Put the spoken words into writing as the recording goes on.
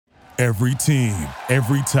Every team,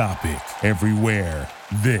 every topic, everywhere.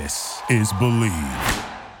 This is Believe.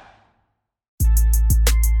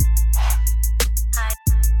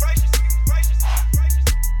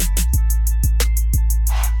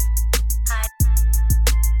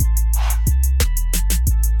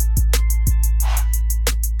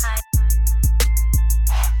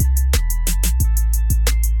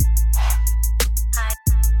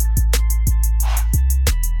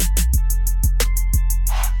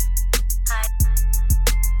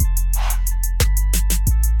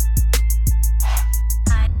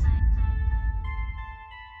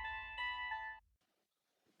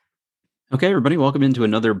 Okay, everybody, welcome into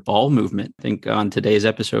another Ball Movement. I think on today's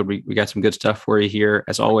episode, we got some good stuff for you here.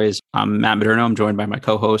 As always, I'm Matt Moderno. I'm joined by my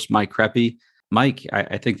co-host, Mike Creppy. Mike,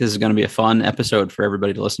 I think this is going to be a fun episode for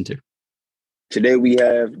everybody to listen to. Today we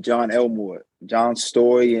have John Elmore. John's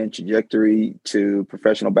story and trajectory to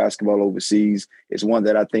professional basketball overseas is one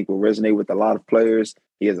that I think will resonate with a lot of players.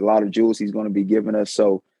 He has a lot of jewels he's going to be giving us.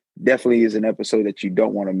 So definitely is an episode that you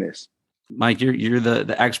don't want to miss. Mike, you're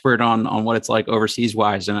the expert on what it's like overseas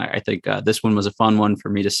wise. And I think this one was a fun one for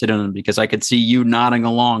me to sit in because I could see you nodding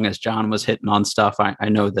along as John was hitting on stuff. I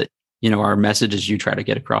know that, our messages you try to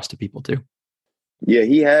get across to people too. Yeah,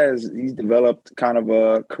 he's developed kind of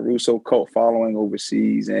a Caruso cult following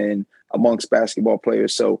overseas and amongst basketball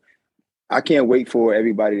players. So I can't wait for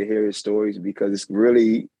everybody to hear his stories because it's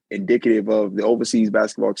really indicative of the overseas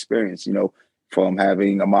basketball experience, from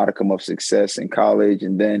having a modicum of success in college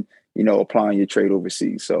and then, applying your trade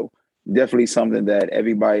overseas. So definitely something that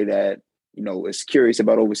everybody that, is curious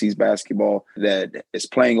about overseas basketball, that is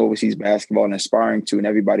playing overseas basketball and aspiring to, and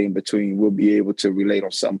everybody in between will be able to relate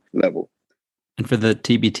on some level. And for the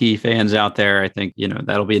TBT fans out there, I think,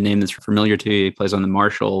 that'll be a name that's familiar to you. He plays on the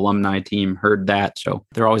Marshall alumni team, heard that. So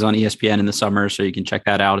they're always on ESPN in the summer, so you can check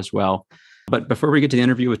that out as well. But before we get to the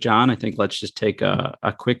interview with John, I think let's just take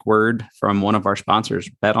a quick word from one of our sponsors,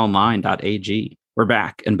 betonline.ag. We're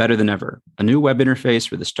back and better than ever. A new web interface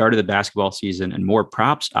for the start of the basketball season and more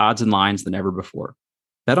props, odds, and lines than ever before.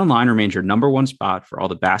 BetOnline remains your number one spot for all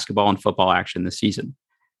the basketball and football action this season.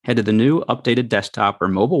 Head to the new updated desktop or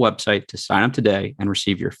mobile website to sign up today and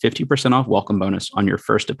receive your 50% off welcome bonus on your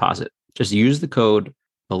first deposit. Just use the code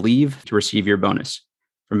BELIEVE to receive your bonus.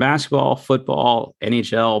 From basketball, football,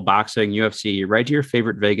 NHL, boxing, UFC, right to your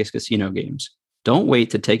favorite Vegas casino games. Don't wait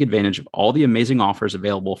to take advantage of all the amazing offers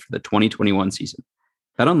available for the 2021 season.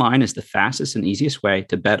 BetOnline is the fastest and easiest way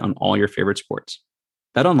to bet on all your favorite sports.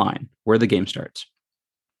 BetOnline, where the game starts.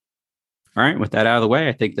 All right, with that out of the way,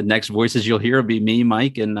 I think the next voices you'll hear will be me,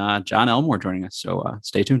 Mike, and John Elmore joining us. So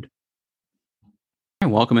stay tuned.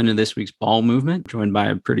 And welcome into this week's Ball Movement, joined by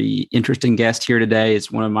a pretty interesting guest here today. It's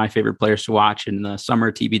one of my favorite players to watch in the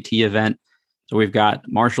summer TBT event. So we've got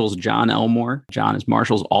Marshall's John Elmore. John is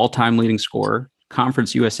Marshall's all-time leading scorer,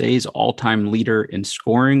 Conference USA's all-time leader in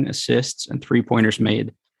scoring, assists, and three-pointers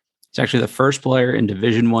made. He's actually the first player in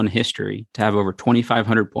Division I history to have over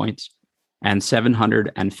 2,500 points and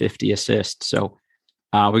 750 assists. So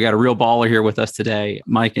we got a real baller here with us today.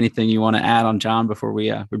 Mike, anything you want to add on John before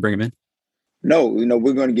we bring him in? No,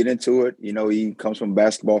 we're going to get into it. He comes from a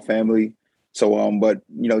basketball family. So, but,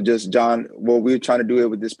 just John, what we're trying to do here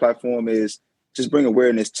with this platform is just bring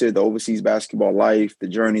awareness to the overseas basketball life, the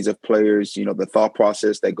journeys of players, the thought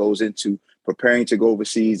process that goes into preparing to go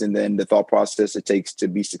overseas, and then the thought process it takes to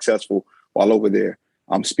be successful while over there.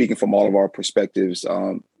 I'm speaking from all of our perspectives,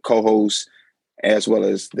 co-hosts, as well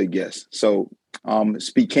as the guests. So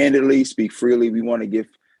speak candidly, speak freely. We want to give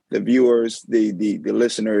the viewers, the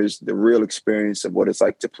listeners, the real experience of what it's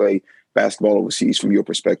like to play basketball overseas from your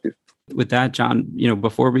perspective. With that, John,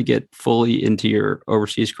 before we get fully into your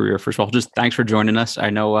overseas career, first of all, just thanks for joining us. I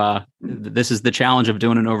know this is the challenge of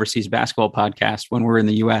doing an overseas basketball podcast when we're in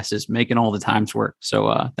the U.S. is making all the times work.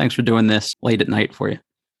 So thanks for doing this late at night for you.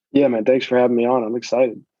 Yeah, man. Thanks for having me on. I'm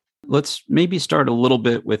excited. Let's maybe start a little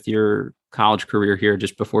bit with your college career here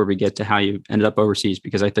just before we get to how you ended up overseas,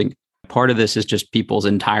 because I think part of this is just people's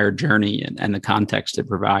entire journey and the context it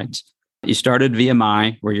provides. You started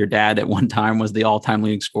VMI, where your dad at one time was the all-time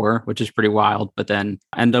leading scorer, which is pretty wild, but then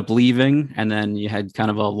end up leaving. And then you had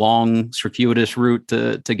kind of a long, circuitous route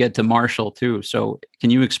to get to Marshall too. So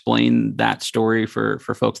can you explain that story for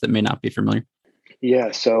folks that may not be familiar?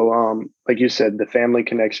 Yeah. So, like you said, the family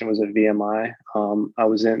connection was at VMI. I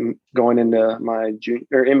was going into my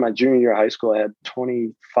junior year of high school. I had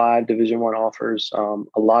 25 Division I offers,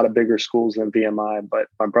 a lot of bigger schools than VMI, but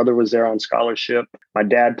my brother was there on scholarship. My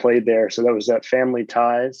dad played there. So that was that family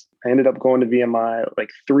ties. I ended up going to VMI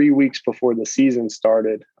like 3 weeks before the season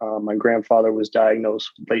started. My grandfather was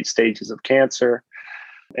diagnosed with late stages of cancer.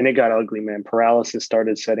 And it got ugly, man. Paralysis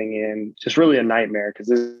started setting in, just really a nightmare, because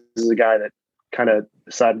this is a guy that kind of,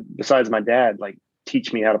 besides my dad, like,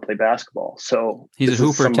 teach me how to play basketball. So he's a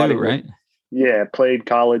hooper too, right? Yeah, played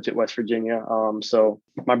college at West Virginia. So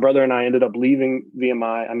my brother and I ended up leaving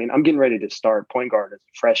VMI. I mean, I'm getting ready to start point guard as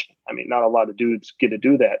a freshman. I mean, not a lot of dudes get to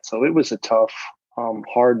do that. So it was a tough,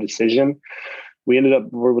 hard decision. We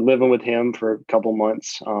were living with him for a couple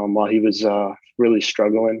months while he was really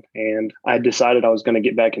struggling. And I decided I was going to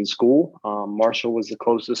get back in school. Marshall was the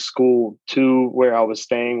closest school to where I was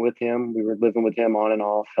staying with him. We were living with him on and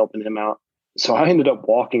off, helping him out. So I ended up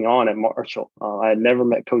walking on at Marshall. I had never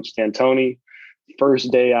met Coach D'Antoni.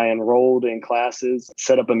 First day I enrolled in classes,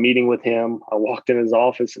 set up a meeting with him. I walked in his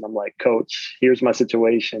office and I'm like, Coach, here's my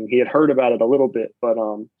situation. He had heard about it a little bit, but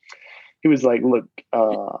he was like, look,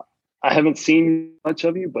 I haven't seen much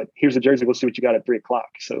of you, but here's a jersey. We'll see what you got at 3:00.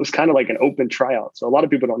 So it was kind of like an open tryout. So a lot of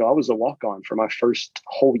people don't know I was a walk-on for my first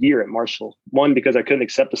whole year at Marshall. One, because I couldn't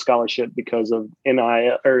accept a scholarship because of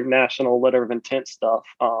NIL or national letter of intent stuff.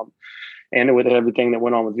 And with everything that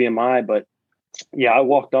went on with VMI. But yeah, I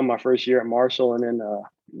walked on my first year at Marshall, and then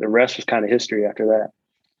the rest was kind of history after that.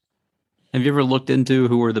 Have you ever looked into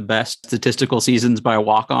who were the best statistical seasons by a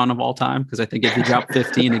walk-on of all time? Because I think if you drop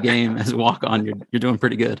 15 a game as a walk-on, you're doing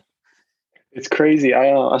pretty good. It's crazy.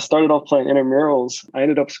 I started off playing intramurals. I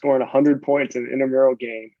ended up scoring 100 points in an intramural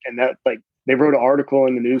game, and that, like, they wrote an article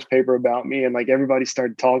in the newspaper about me, and like everybody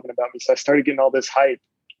started talking about me. So I started getting all this hype.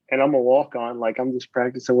 And I'm a walk-on, like I'm just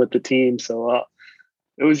practicing with the team. So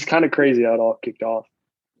it was kind of crazy how it all kicked off.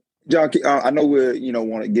 John, I know we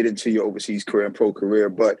want to get into your overseas career and pro career,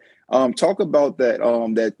 but talk about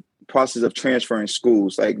that process of transferring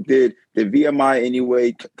schools. Like, did VMI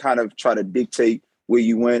anyway kind of try to dictate where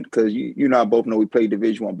you went? Because you and I both know we played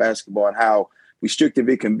Division I basketball and how restrictive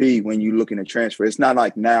it can be when you're looking to transfer. It's not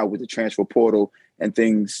like now with the transfer portal and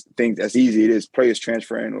things as easy it is. Players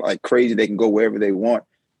transferring like crazy; they can go wherever they want.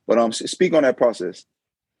 But speak on that process.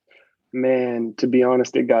 Man, to be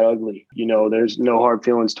honest, it got ugly. There's no hard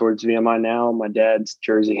feelings towards VMI now. My dad's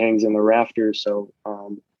jersey hangs in the rafters. So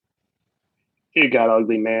it got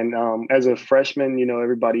ugly, man. As a freshman,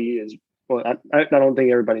 everybody is, well, I don't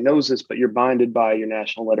think everybody knows this, but you're binded by your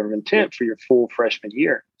national letter of intent for your full freshman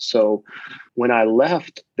year. So when I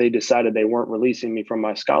left, they decided they weren't releasing me from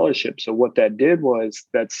my scholarship. So what that did was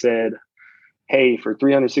that said, hey, for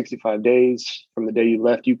 365 days from the day you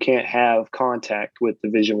left, you can't have contact with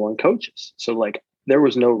Division I coaches. So like there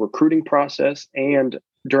was no recruiting process. And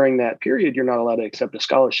during that period, you're not allowed to accept a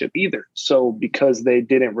scholarship either. So because they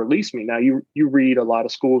didn't release me, now you read a lot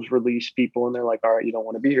of schools release people and they're like, all right, you don't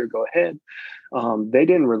want to be here, go ahead. They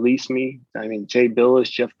didn't release me. I mean, Jay Billis,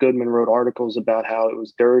 Jeff Goodman wrote articles about how it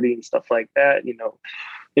was dirty and stuff like that.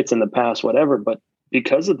 It's in the past, whatever. But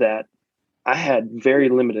because of that, I had very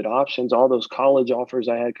limited options. All those college offers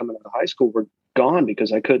I had coming out of high school were gone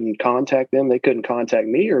because I couldn't contact them. They couldn't contact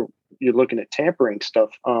me, or you're looking at tampering stuff.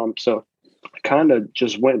 So I kind of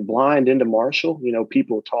just went blind into Marshall.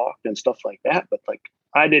 People talked and stuff like that, but like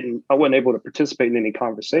I wasn't able to participate in any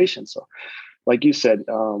conversation. So like you said,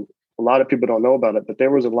 a lot of people don't know about it, but there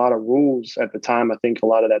was a lot of rules at the time. I think a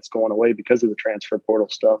lot of that's going away because of the transfer portal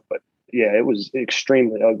stuff. But yeah, it was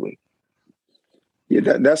extremely ugly.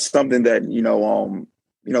 Yeah, that's something that, a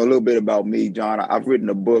little bit about me, John. I've written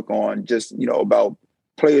a book on just, about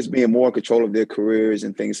players being more in control of their careers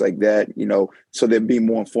and things like that, so they're being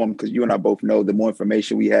more informed, because you and I both know the more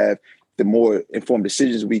information we have, the more informed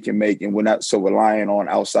decisions we can make, and we're not so reliant on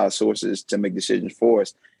outside sources to make decisions for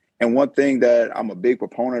us. And one thing that I'm a big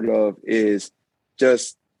proponent of is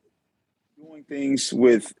just doing things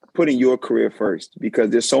with putting your career first,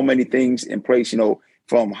 because there's so many things in place,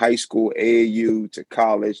 from high school, AAU to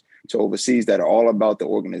college to overseas, that are all about the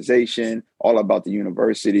organization, all about the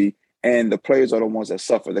university. And the players are the ones that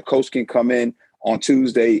suffer. The coach can come in on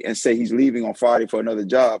Tuesday and say he's leaving on Friday for another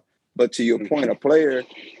job. But to your point, a player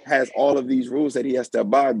has all of these rules that he has to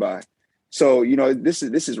abide by. So, this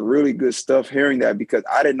is really good stuff, hearing that, because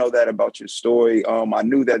I didn't know that about your story. I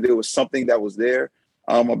knew that there was something that was there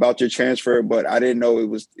about your transfer, but I didn't know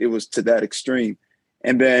it was to that extreme.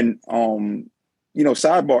 And then,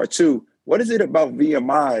 sidebar too, what is it about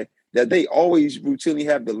VMI that they always routinely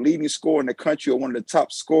have the leading scorer in the country, or one of the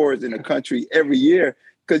top scorers in the country every year?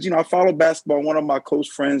 Because, I follow basketball. One of my close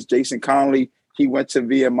friends, Jason Conley, he went to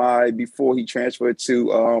VMI before he transferred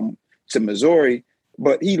to Missouri,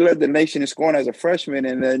 but he led the nation in scoring as a freshman.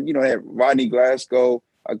 And then, had Rodney Glasgow,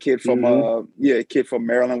 a kid from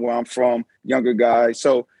Maryland, where I'm from, younger guy.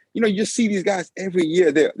 So, you just see these guys every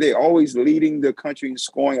year. They're always leading the country in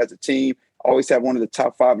scoring as a team, always have one of the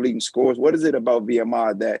top 5 leading scorers. What is it about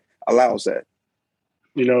VMI that allows that?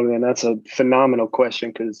 Man, that's a phenomenal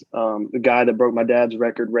question because the guy that broke my dad's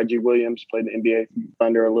record, Reggie Williams, played the NBA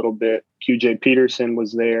Thunder a little bit. QJ Peterson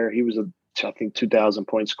was there. He was I think 2,000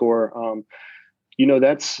 point scorer.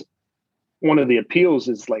 That's one of the appeals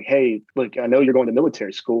is like, hey, look, I know you're going to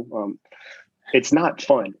military school. It's not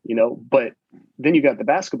fun, but then you got the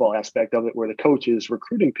basketball aspect of it where the coach's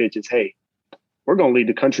recruiting pitch is, hey, we're going to lead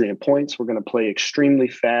the country in points. We're going to play extremely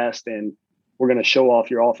fast and we're going to show off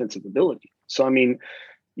your offensive ability. So, I mean,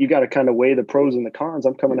 you got to kind of weigh the pros and the cons.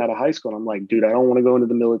 I'm coming out of high school and I'm like, dude, I don't want to go into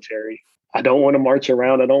the military. I don't want to march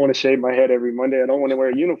around. I don't want to shave my head every Monday. I don't want to wear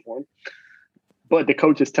a uniform. But the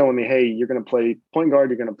coach is telling me, hey, you're going to play point guard.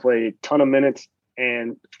 You're going to play a ton of minutes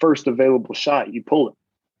and first available shot, you pull it.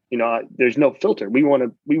 There's no filter. We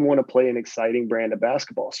want to play an exciting brand of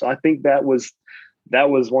basketball. So I think that was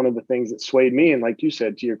one of the things that swayed me. And like you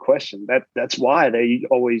said, to your question, that's why they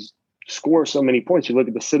always score so many points. You look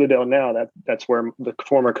at the Citadel now, that's where the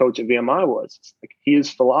former coach at VMI was. It's like his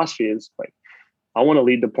philosophy is like, I want to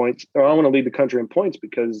lead the points, or I want to lead the country in points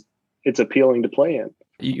because it's appealing to play in.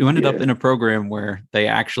 You ended up in a program where they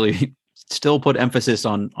actually still put emphasis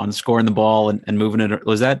on scoring the ball and moving it.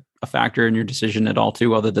 Was that a factor in your decision at all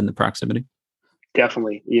too, other than the proximity?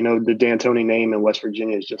 Definitely. The D'Antoni name in West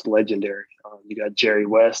Virginia is just legendary. You got Jerry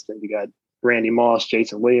West and you got Randy Moss,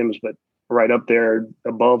 Jason Williams, but right up there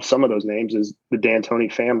above some of those names is the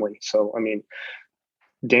D'Antoni family. So, I mean,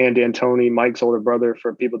 Dan D'Antoni, Mike's older brother,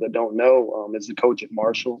 for people that don't know, is the coach at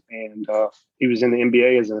Marshall. And he was in the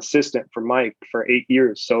NBA as an assistant for Mike for 8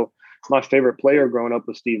 years. So my favorite player growing up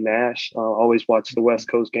was Steve Nash. Always watched the West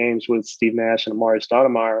Coast games with Steve Nash and Amari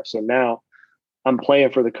Stoudemire. So now I'm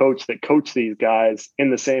playing for the coach that coached these guys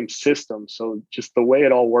in the same system. So just the way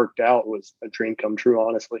it all worked out was a dream come true,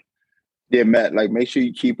 honestly. Yeah, Matt, make sure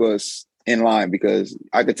you keep us in line because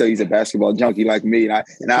I could tell he's a basketball junkie like me.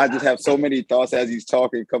 And I just have so many thoughts as he's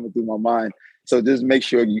talking coming through my mind. So just make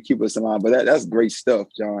sure you keep us in line. But that's great stuff,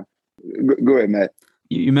 John. Go ahead, Matt.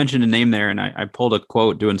 You mentioned a name there, and I pulled a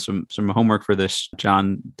quote doing some homework for this,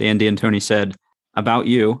 John. Dan D'Antoni said about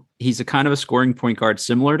you, he's a kind of a scoring point guard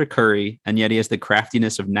similar to Curry, and yet he has the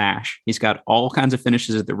craftiness of Nash. He's got all kinds of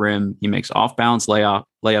finishes at the rim. He makes off-balance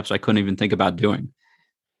layups I couldn't even think about doing.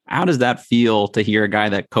 How does that feel to hear a guy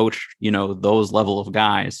that coached, those level of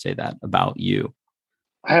guys say that about you?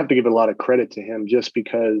 I have to give a lot of credit to him just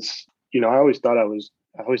because, I always thought I was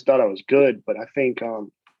good, but I think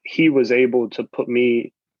he was able to put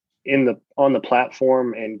me on the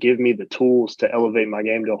platform and give me the tools to elevate my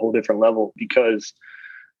game to a whole different level, because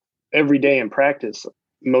every day in practice,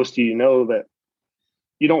 most of you know that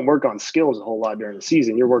you don't work on skills a whole lot during the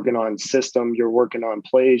season. You're working on system, you're working on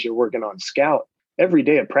plays, you're working on scout. Every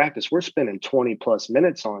day of practice, we're spending 20 plus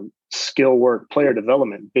minutes on skill work, player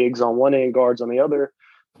development, bigs on one end, guards on the other,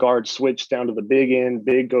 guards switch down to the big end,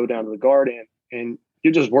 big go down to the guard end. And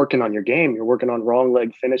you're just working on your game. You're working on wrong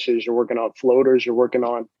leg finishes. You're working on floaters. You're working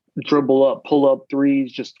on dribble up, pull up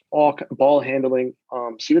threes, just all ball handling.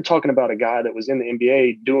 So you're talking about a guy that was in the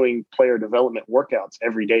NBA doing player development workouts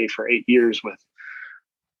every day for 8 years with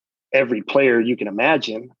every player you can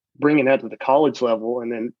imagine, bringing that to the college level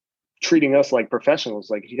and then treating us like professionals.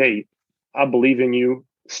 Like, hey, I believe in you.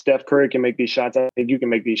 Steph Curry can make these shots. I think you can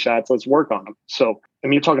make these shots. Let's work on them. So,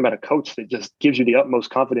 you're talking about a coach that just gives you the utmost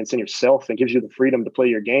confidence in yourself and gives you the freedom to play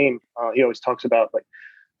your game. He always talks about, like,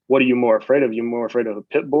 what are you more afraid of? Are you more afraid of a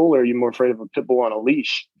pit bull, or are you more afraid of a pit bull on a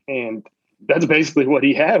leash? And that's basically what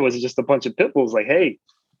he had, was just a bunch of pit bulls. Like, hey,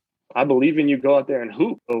 I believe in you. Go out there and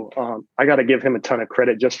hoop. So I got to give him a ton of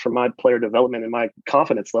credit just for my player development and my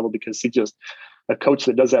confidence level, because he's just a coach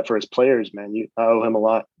that does that for his players, man. I owe him a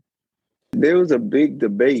lot. There was a big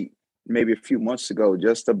debate maybe a few months ago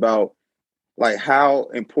just about like how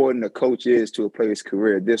important a coach is to a player's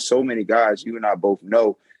career. There's so many guys, you and I both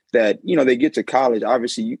know, that, they get to college.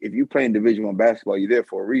 Obviously, if you play in Division I basketball, you're there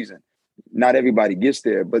for a reason. Not everybody gets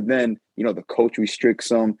there, but then, the coach restricts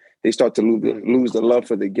them. They start to lose the love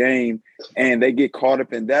for the game, and they get caught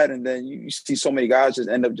up in that. And then you see so many guys just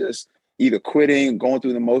end up just either quitting, going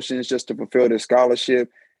through the motions just to fulfill their scholarship.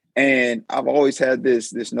 And I've always had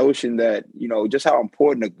this notion that, just how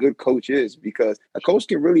important a good coach is, because a coach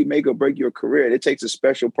can really make or break your career. It takes a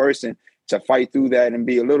special person to fight through that and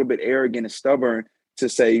be a little bit arrogant and stubborn to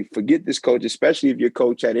say, forget this coach, especially if your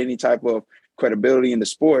coach had any type of credibility in the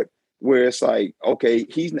sport, where it's like, okay,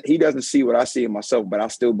 he doesn't see what I see in myself, but I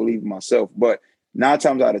still believe in myself. But 9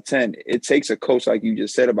 times out of 10, it takes a coach, like you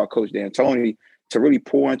just said about Coach D'Antoni, to really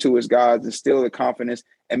pour into his guys, instill the confidence,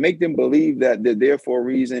 and make them believe that they're there for a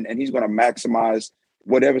reason, and he's going to maximize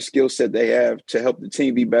whatever skill set they have to help the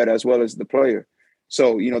team be better as well as the player.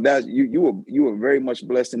 So, that you were very much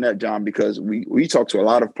blessed in that, John, because we talk to a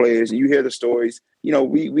lot of players and you hear the stories.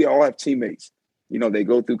 We all have teammates. They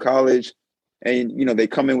go through college and, they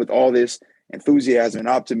come in with all this enthusiasm and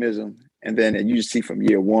optimism. And then you just see from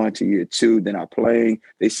year 1 to year 2, they're not playing.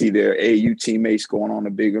 They see their AAU teammates going on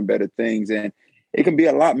to bigger and better things. And it can be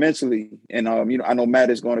a lot mentally. And, I know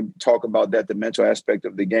Matt is going to talk about that, the mental aspect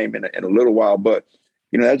of the game in a little while. But,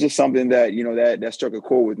 that's just something that, that struck a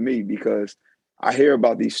chord with me because I hear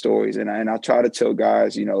about these stories and I try to tell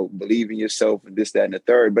guys, believe in yourself and this, that, and the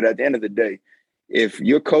third. But at the end of the day, if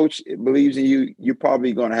your coach believes in you, you're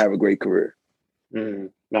probably going to have a great career. No,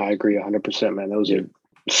 I agree 100%, man. Those are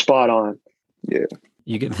spot on. Yeah.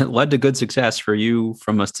 It led to good success for you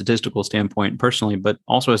from a statistical standpoint personally, but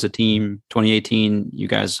also as a team. 2018, you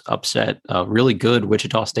guys upset a really good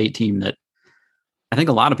Wichita State team that I think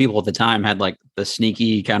a lot of people at the time had like the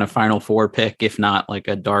sneaky kind of Final Four pick, if not like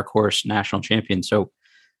a dark horse national champion. So,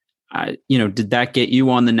 did that get you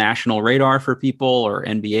on the national radar for people or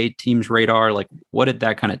NBA teams' radar? Like, what did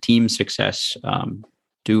that kind of team success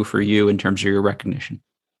do for you in terms of your recognition?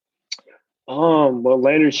 Well,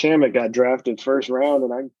 Landry Shamet got drafted first round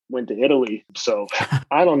and I went to Italy. So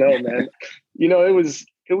I don't know, man.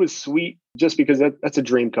 It was sweet just because that's a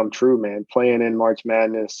dream come true, man. Playing in March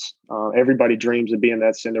Madness. Everybody dreams of being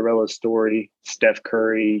that Cinderella story. Steph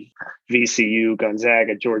Curry, VCU,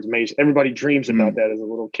 Gonzaga, George Mason. Everybody dreams about that as a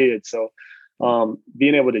little kid. So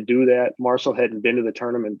being able to do that, Marshall hadn't been to the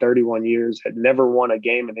tournament in 31 years, had never won a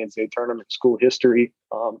game in the NCAA tournament in school history.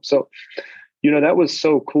 That was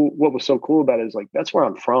so cool. What was so cool about it is like, that's where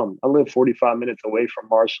I'm from. I live 45 minutes away from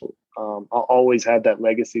Marshall. I'll always have that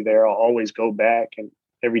legacy there. I'll always go back. And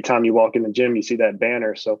every time you walk in the gym, you see that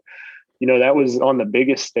banner. So, that was on the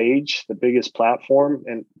biggest stage, the biggest platform.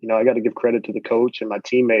 And, I got to give credit to the coach and my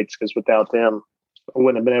teammates because without them, I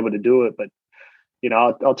wouldn't have been able to do it. But,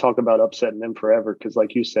 I'll talk about upsetting them forever because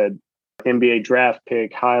like you said, NBA draft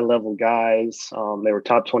pick, high level guys. They were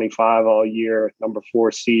top 25 all year, number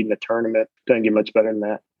 4 seed in the tournament. Doesn't get much better than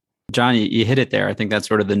that. John, you hit it there. I think that's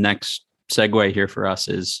sort of the next segue here for us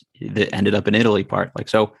is that ended up in Italy part. Like,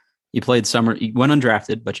 so you went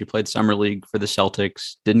undrafted, but you played summer league for the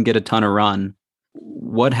Celtics, didn't get a ton of run.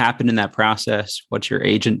 What happened in that process? What's your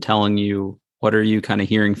agent telling you? What are you kind of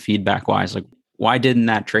hearing feedback wise? Like, why didn't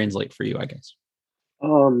that translate for you, I guess?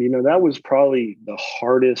 That was probably the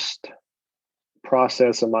hardest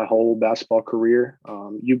process of my whole basketball career.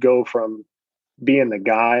 You go from being the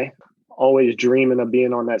guy, always dreaming of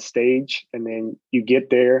being on that stage, and then you get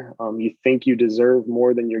there. You think you deserve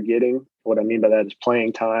more than you're getting. What I mean by that is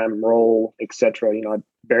playing time, role, etc. I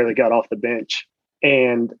barely got off the bench,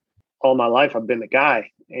 and all my life I've been the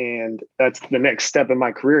guy. And that's the next step in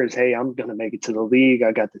my career is, hey, I'm going to make it to the league.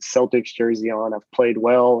 I got the Celtics jersey on. I've played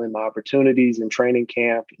well in my opportunities in training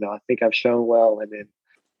camp. I think I've shown well. And then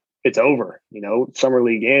it's over, summer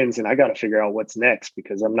league ends and I got to figure out what's next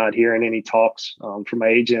because I'm not hearing any talks from my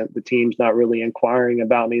agent. The team's not really inquiring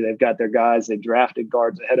about me. They've got their guys. They drafted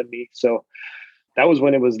guards ahead of me. So that was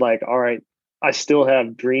when it was like, all right, I still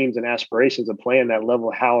have dreams and aspirations of playing that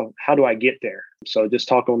level. How do I get there? So just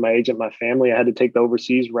talking with my agent, my family, I had to take the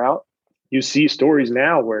overseas route. You see stories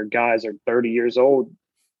now where guys are 30 years old,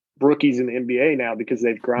 rookies in the NBA now because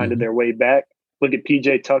they've grinded their way back. Look at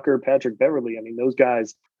PJ Tucker, Patrick Beverly. I mean, those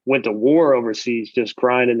guys went to war overseas, just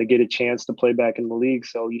grinding to get a chance to play back in the league.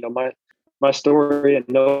 So, my story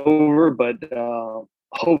isn't over, but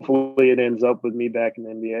hopefully it ends up with me back in the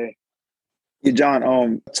NBA. Yeah,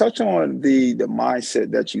 John, touch on the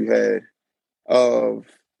mindset that you had of,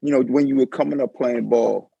 when you were coming up playing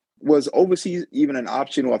ball. Was overseas even an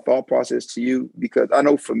option or a thought process to you? Because I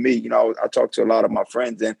know for me, I talked to a lot of my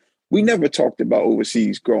friends and we never talked about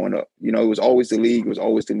overseas growing up. It was always the league. It was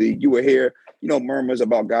always the league. You were here, murmurs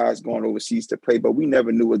about guys going overseas to play, but we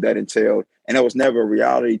never knew what that entailed. And that was never a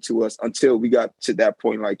reality to us until we got to that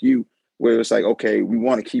point like you, where it's like, okay, we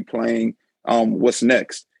want to keep playing. What's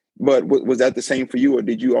next? But was that the same for you, or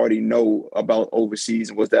did you already know about overseas?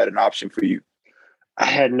 And was that an option for you? I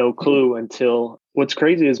had no clue until what's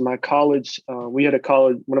crazy is my college. We had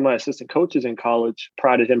one of my assistant coaches in college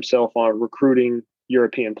prided himself on recruiting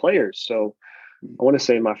European players. So I want to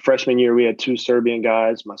say my freshman year, we had 2 Serbian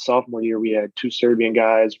guys. My sophomore year, we had 2 Serbian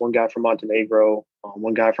guys, 1 guy from Montenegro,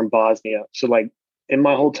 1 guy from Bosnia. So like in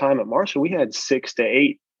my whole time at Marshall, we had 6 to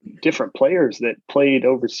 8 different players that played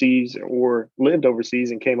overseas or lived overseas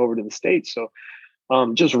and came over to the States. So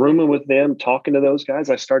just rooming with them, talking to those guys,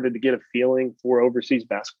 I started to get a feeling for overseas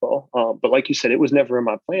basketball. But like you said, it was never in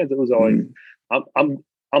my plans. It was always,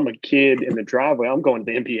 I'm a kid in the driveway. I'm going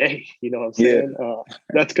to the NBA. You know what I'm saying?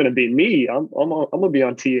 That's going to be me. I'm going to be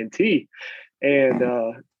on TNT. And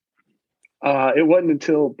it wasn't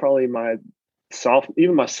until probably my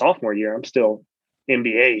sophomore year, I'm still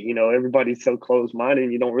NBA. You know, everybody's so close-minded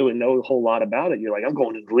and you don't really know a whole lot about it. You're like, I'm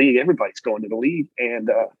going to the league. Everybody's going to the league. And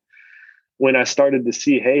when I started to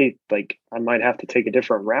see, hey, like I might have to take a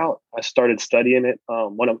different route, I started studying it. A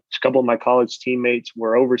couple of my college teammates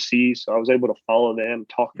were overseas, so I was able to follow them,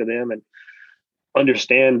 talk to them, and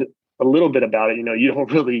understand a little bit about it. You know, you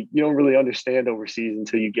don't really understand overseas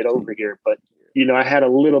until you get over here. But you know, I had a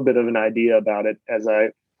little bit of an idea about it as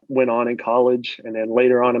I went on in college, and then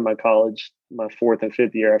later on in my college, my fourth and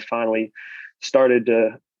fifth year, I finally started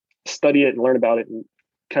to study it and learn about it and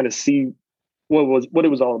kind of see what it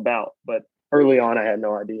was all about. But early on, I had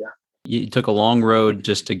no idea. You took a long road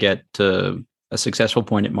just to get to a successful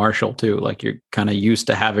point at Marshall too. Like you're kind of used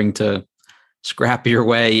to having to scrap your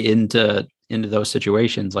way into those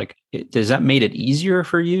situations. Like, does that made it easier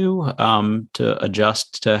for you to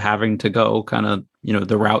adjust to having to go kind of, you know,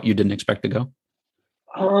 the route you didn't expect to go?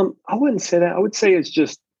 I wouldn't say that. I would say it's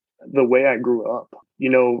just the way I grew up, you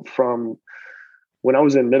know, from when I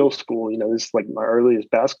was in middle school. You know, this is like my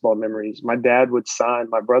earliest basketball memories. My dad would sign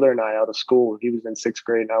my brother and I out of school. He was in sixth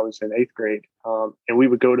grade and I was in eighth grade. And we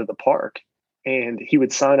would go to the park and he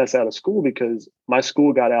would sign us out of school because my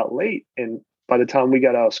school got out late. And by the time we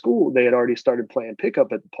got out of school, they had already started playing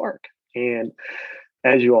pickup at the park. And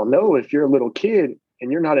as you all know, if you're a little kid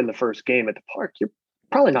and you're not in the first game at the park, you're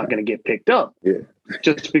probably not going to get picked up. Yeah.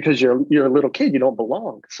 Just because you're a little kid, you don't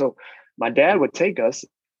belong. So my dad would take us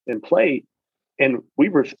and play, and we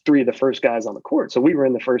were three of the first guys on the court. So we were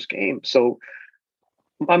in the first game. So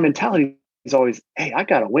my mentality is always, hey, I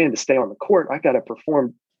got to win to stay on the court. I got to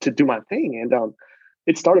perform to do my thing. And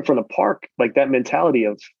it started from the park, like that mentality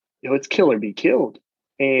of, you know, it's kill or be killed.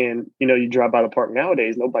 And, you know, you drive by the park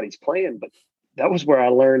nowadays, nobody's playing, but that was where I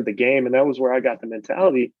learned the game. And that was where I got the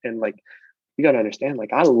mentality. And like, you got to understand,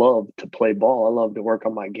 like, I love to play ball. I love to work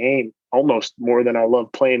on my game almost more than I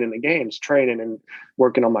love playing in the games, training and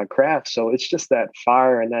working on my craft. So it's just that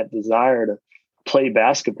fire and that desire to play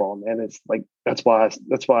basketball, man. It's like, that's why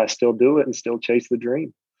I still do it and still chase the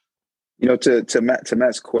dream. You know, to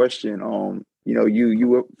Matt's question, you know, you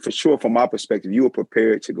were, for sure, from my perspective, you were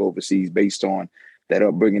prepared to go overseas based on that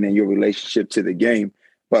upbringing and your relationship to the game.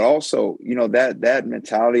 But also, you know, that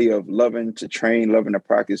mentality of loving to train, loving to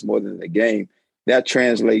practice more than the game, that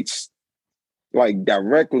translates like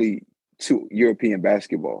directly to European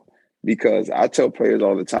basketball. Because I tell players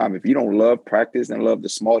all the time, if you don't love practice and love the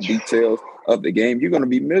small details of the game, you're going to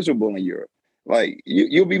be miserable in Europe. Like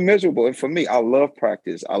you'll be miserable. And for me, I love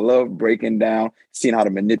practice. I love breaking down, seeing how to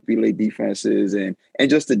manipulate defenses and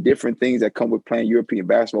just the different things that come with playing European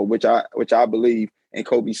basketball, which I believe, and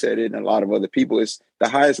Kobe said it and a lot of other people, it's the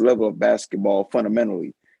highest level of basketball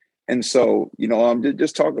fundamentally. And so, you know,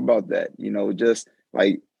 just talk about that, you know, just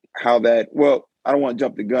like how that, well, I don't want to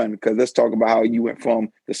jump the gun because let's talk about how you went from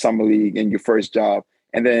the summer league and your first job.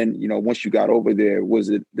 And then, you know, once you got over there, was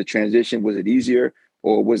it the transition? Was it easier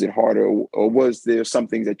or was it harder? Or was there some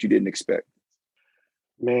things that you didn't expect?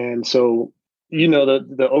 Man, so, you know,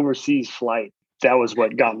 the overseas flight, that was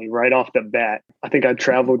what got me right off the bat. I think I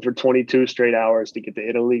traveled for 22 straight hours to get to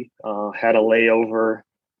Italy, had a layover.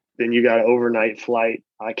 Then you got an overnight flight.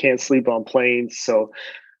 I can't sleep on planes. So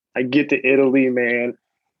I get to Italy, man.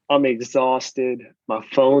 I'm exhausted. My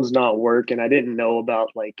phone's not working. I didn't know about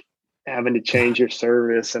like having to change your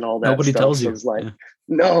service and all that. Nobody stuff. tells you. So it's like,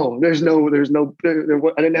 no, I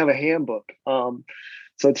didn't have a handbook. So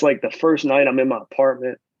it's like the first night I'm in my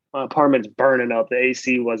apartment. My apartment's burning up. The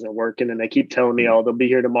AC wasn't working. And they keep telling me, oh, they'll be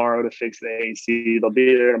here tomorrow to fix the AC. They'll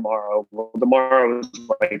be there tomorrow. Well, tomorrow is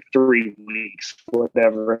like 3 weeks,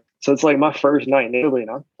 whatever. So it's like my first night in Italy.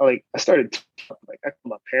 And I started like I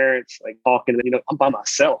called my parents, like talking to them, you know, I'm by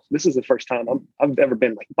myself. This is the first time I've ever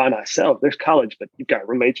been like by myself. There's college, but you've got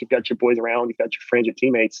roommates, you've got your boys around, you've got your friends, your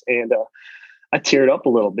teammates. And I teared up a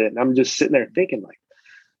little bit. And I'm just sitting there thinking like,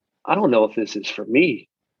 I don't know if this is for me.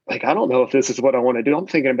 Like, I don't know if this is what I want to do. I'm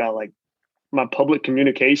thinking about like my public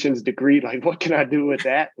communications degree. Like, what can I do with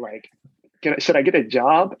that? Like, should I get a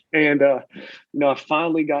job? And, you know, I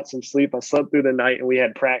finally got some sleep. I slept through the night and we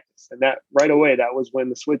had practice. And that right away, that was when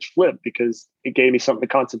the switch flipped because it gave me something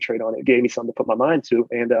to concentrate on. It gave me something to put my mind to.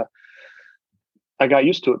 And I got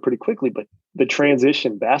used to it pretty quickly. But the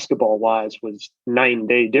transition basketball wise was night and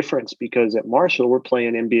day difference because at Marshall, we're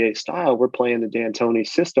playing NBA style. We're playing the D'Antoni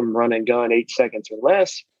system, run and gun 8 seconds or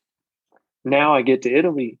less. Now I get to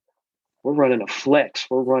Italy. We're running a flex.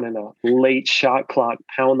 We're running a late shot clock,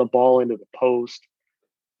 pound the ball into the post.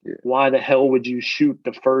 Yeah. Why the hell would you shoot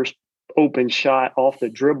the first open shot off the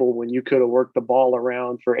dribble when you could have worked the ball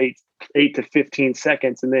around for 8 to 15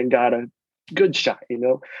 seconds and then got a good shot, you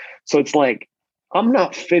know? So it's like, I'm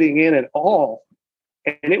not fitting in at all.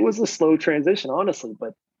 And it was a slow transition, honestly.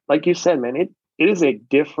 But like you said, man, it is a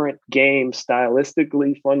different game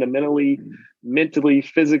stylistically, fundamentally, mentally,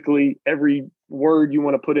 physically, every word you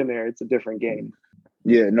want to put in there, it's a different game.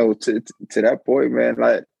 Yeah, no, to that point, man,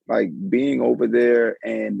 like being over there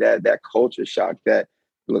and that culture shock that,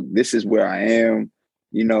 look, this is where I am,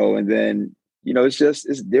 you know, and then, you know,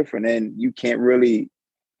 it's different and you can't really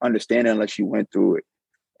understand it unless you went through it.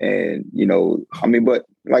 And, you know, I mean, but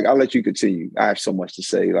like, I'll let you continue. I have so much to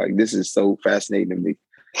say. Like, this is so fascinating to me.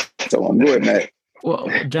 So I'm good, Matt. Well,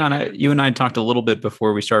 John, you and I talked a little bit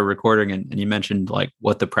before we started recording, and you mentioned like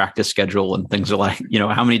what the practice schedule and things are like, you know,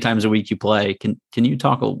 how many times a week you play. Can you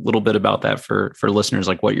talk a little bit about that for listeners,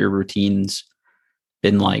 like what your routines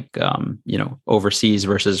been like, you know, overseas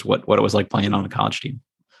versus what it was like playing on a college team?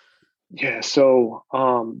 Yeah. So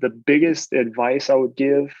the biggest advice I would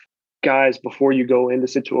give guys before you go into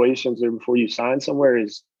situations or before you sign somewhere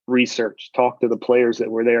is research. Talk to the players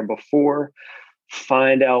that were there before.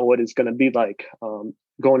 Find out what it's going to be like.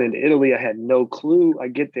 Going into Italy, I had no clue. I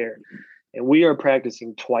get there, and we are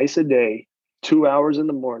practicing twice a day, 2 hours in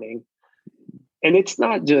the morning, and it's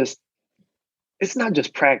not just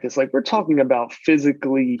practice. Like, we're talking about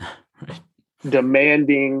physically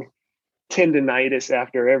demanding tendonitis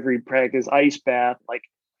after every practice, ice bath, like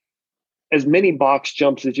as many box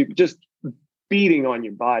jumps as you just beating on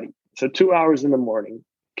your body. So 2 hours in the morning,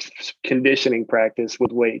 conditioning practice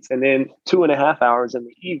with weights, and then 2.5 hours in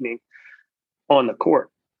the evening on the court.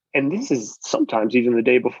 And this is sometimes even the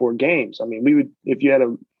day before games. I mean, we would, if you had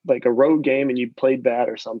a road game and you played bad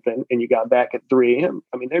or something and you got back at 3 a.m.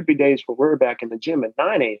 I mean, there'd be days where we're back in the gym at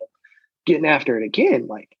 9 a.m. getting after it again.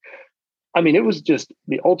 Like, I mean, it was just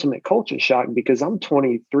the ultimate culture shock because I'm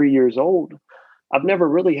 23 years old. I've never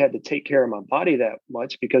really had to take care of my body that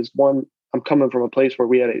much because, one, I'm coming from a place where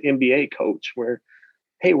we had an NBA coach where,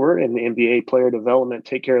 hey, we're in the NBA player development,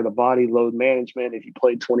 take care of the body, load management. If you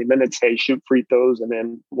played 20 minutes, hey, shoot free throws and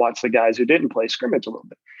then watch the guys who didn't play scrimmage a little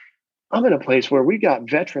bit. I'm in a place where we got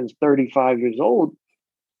veterans 35 years old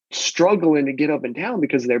struggling to get up and down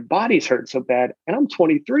because their bodies hurt so bad. And I'm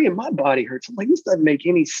 23 and my body hurts. I'm like, this doesn't make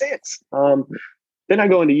any sense. Then I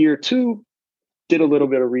go into year 2, did a little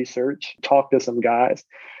bit of research, talked to some guys.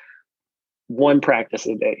 1 practice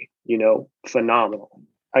a day, you know, phenomenal.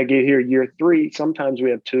 I get here year 3. Sometimes we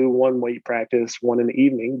have 2, 1 weight practice, 1 in the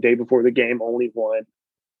evening, day before the game, only 1.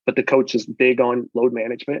 But the coach is big on load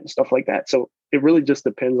management and stuff like that. So it really just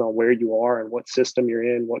depends on where you are and what system you're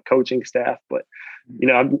in, what coaching staff. But, you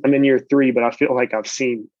know, I'm in year 3, but I feel like I've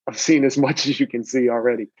seen as much as you can see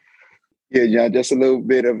already. Yeah, John, just a little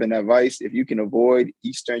bit of an advice. If you can avoid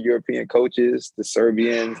Eastern European coaches, the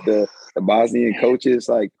Serbians, the Bosnian coaches,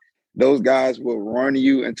 like those guys will run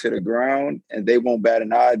you into the ground and they won't bat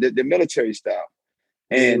an eye. The military style.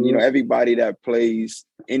 And, you know, everybody that plays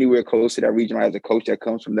anywhere close to that region or has a coach that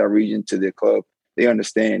comes from that region to their club, they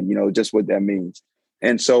understand, you know, just what that means.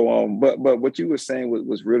 And so, but what you were saying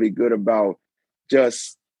was really good about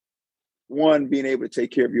just, one, being able to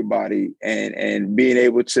take care of your body and being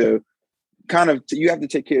able to you have to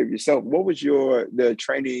take care of yourself. What was the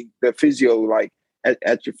training, the physio like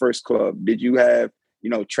at your first club? Did you have, you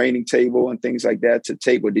know, training table and things like that to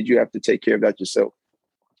take, or did you have to take care of that yourself?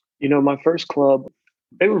 You know, my first club,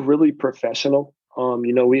 they were really professional.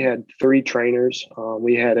 You know, we had 3 trainers.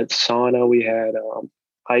 We had a sauna, we had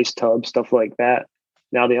ice tub, stuff like that.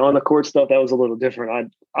 Now the on the court stuff, that was a little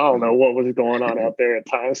different. I don't know what was going on out there at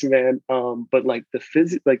times, man. But like the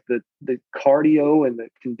cardio and the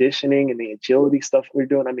conditioning and the agility stuff we're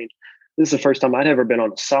doing. I mean, this is the first time I'd ever been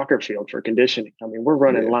on a soccer field for conditioning. I mean, we're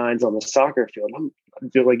running lines on the soccer field. I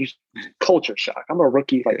feel like culture shock. I'm a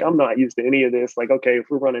rookie. Like, I'm not used to any of this. Like, okay, if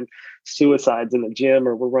we're running suicides in the gym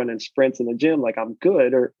or we're running sprints in the gym, like I'm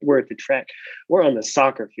good, or we're at the track. We're on the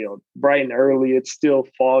soccer field, bright and early. It's still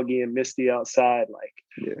foggy and misty outside.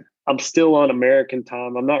 Like, I'm still on American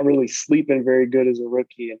time. I'm not really sleeping very good as a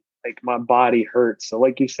rookie, and like my body hurts. So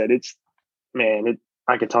like you said,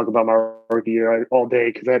 I could talk about my rookie year all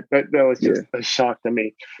day because that was just a shock to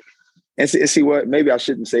me. And see what, maybe I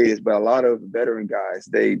shouldn't say this, but a lot of veteran guys,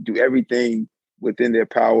 they do everything within their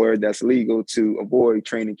power that's legal to avoid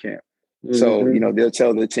training camp. Mm-hmm. So, you know, they'll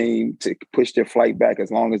tell the team to push their flight back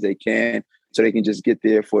as long as they can so they can just get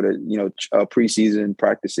there for the, you know, preseason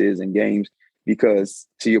practices and games. Because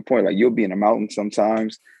to your point, like you'll be in the mountains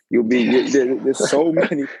sometimes. There's so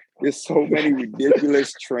many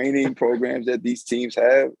ridiculous training programs that these teams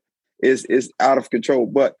have. Is out of control.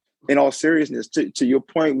 But in all seriousness, to your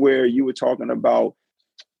point where you were talking about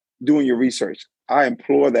doing your research, I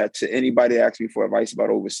implore that to anybody that asks me for advice about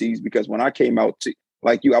overseas, because when I came out to,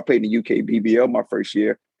 like you, I played in the UK BBL my first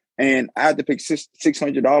year, and I had to pay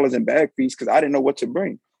 $600 in bag fees because I didn't know what to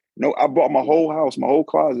bring. No, I bought my whole house, my whole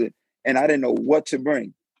closet, and I didn't know what to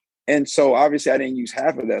bring. And so obviously I didn't use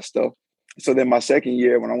half of that stuff. So then my second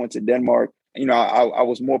year when I went to Denmark, I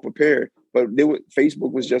was more prepared. But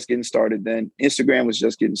Facebook was just getting started then. Instagram was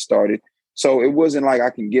just getting started. So it wasn't like I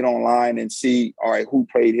can get online and see, all right, who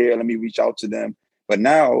played here? Let me reach out to them. But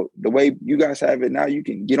now the way you guys have it now, you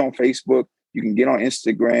can get on Facebook, you can get on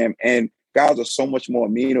Instagram, and guys are so much more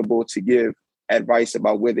amenable to give advice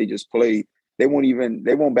about where they just played. They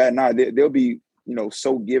won't bat an eye. They'll be,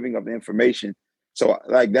 so giving of the information. So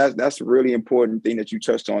like that's a really important thing that you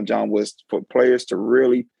touched on, John, was for players to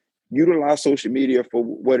really utilize social media for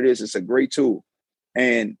what it is. It's a great tool.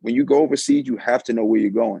 And when you go overseas, you have to know where you're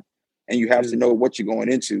going and you have to know what you're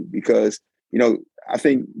going into, because, I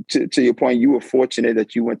think to your point, you were fortunate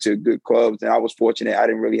that you went to good clubs, and I was fortunate I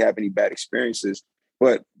didn't really have any bad experiences,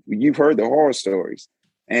 but you've heard the horror stories,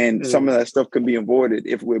 and some of that stuff could be avoided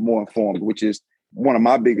if we're more informed, which is one of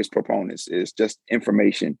my biggest proponents is just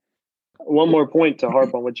information. One more point to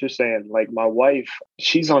harp on what you're saying. Like my wife,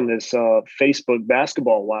 she's on this Facebook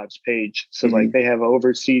Basketball Wives page. So like they have an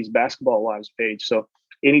overseas Basketball Wives page. So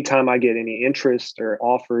anytime I get any interest or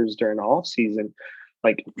offers during the off season,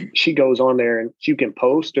 like she goes on there and you can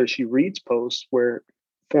post, or she reads posts where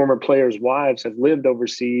former players' wives have lived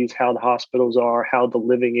overseas, how the hospitals are, how the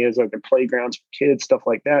living is, like the playgrounds for kids, stuff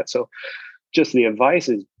like that. So just the advice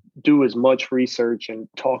is do as much research and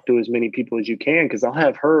talk to as many people as you can, because I'll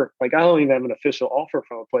have her, like I don't even have an official offer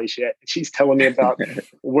from a place yet. She's telling me about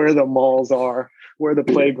where the malls are, where the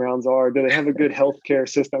playgrounds are, do they have a good healthcare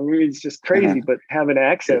system? I mean, it's just crazy, but having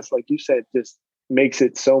access, like you said, just makes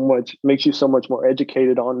you so much more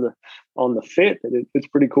educated on the fit. It's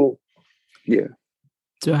pretty cool. Yeah.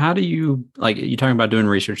 So how do you, like, you're talking about doing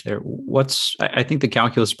research there. I think the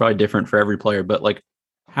calculus is probably different for every player, but like,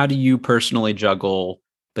 how do you personally juggle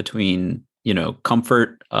between,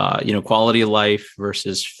 comfort, quality of life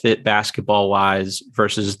versus fit basketball wise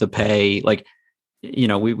versus the pay? Like,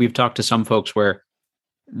 we've talked to some folks where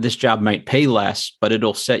this job might pay less, but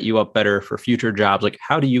it'll set you up better for future jobs. Like,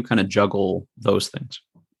 how do you kind of juggle those things?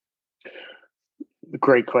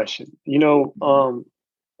 Great question.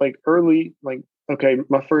 Okay,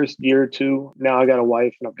 my first year or two, now I got a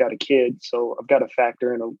wife and I've got a kid, so I've got to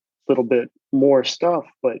factor in a little bit more stuff.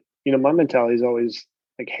 But, my mentality is always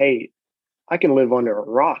like, hey, I can live under a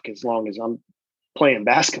rock as long as I'm playing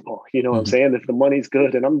basketball. You know what I'm saying? If the money's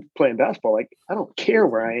good and I'm playing basketball, like I don't care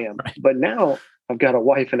where I am. Right. But now I've got a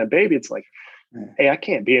wife and a baby. It's like, hey, I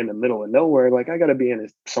can't be in the middle of nowhere. Like I got to be in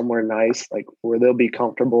somewhere nice, like where they'll be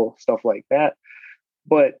comfortable, stuff like that.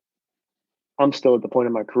 But I'm still at the point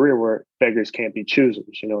in my career where beggars can't be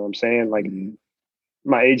choosers. You know what I'm saying? Like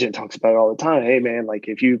my agent talks about it all the time. Hey man, like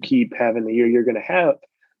if you keep having the year you're going to have,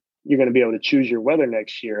 you're going to be able to choose your weather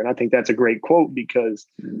next year. And I think that's a great quote, because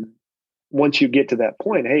once you get to that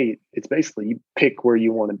point, hey, it's basically you pick where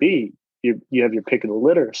you want to be. You have your pick of the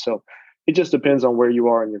litter. So it just depends on where you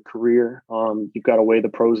are in your career. You've got to weigh the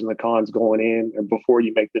pros and the cons going in or before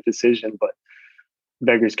you make the decision, but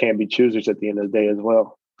beggars can't be choosers at the end of the day as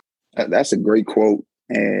well. That's a great quote.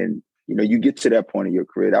 And, you get to that point in your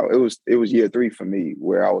career. It was year 3 for me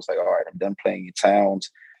where I was like, all right, I'm done playing in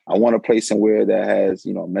towns. I want to play somewhere that has,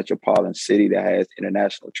 a metropolitan city that has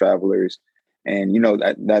international travelers. And,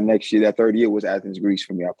 that next year, that third year was Athens, Greece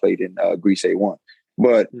for me. I played in Greece A1.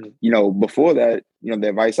 But, before that, the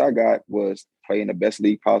advice I got was play in the best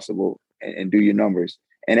league possible and do your numbers.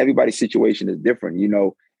 And everybody's situation is different,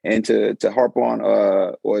 and to harp on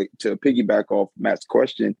or to piggyback off Matt's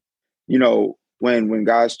question, when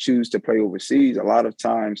guys choose to play overseas, a lot of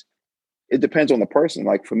times it depends on the person.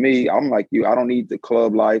 Like for me, I'm like you, I don't need the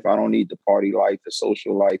club life. I don't need the party life, the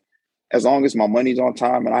social life. As long as my money's on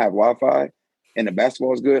time and I have Wi-Fi and the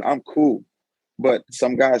basketball is good, I'm cool. But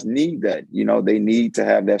some guys need that, they need to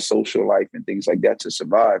have that social life and things like that to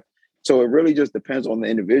survive. So it really just depends on the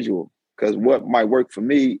individual, because what might work for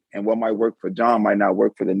me and what might work for John might not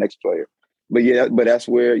work for the next player. But that's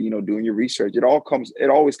where, doing your research, it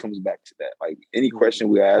always comes back to that. Like any question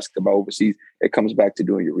we ask about overseas, it comes back to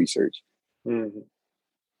doing your research. Mm-hmm.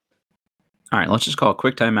 All right, let's just call a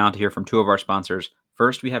quick timeout to hear from 2 of our sponsors.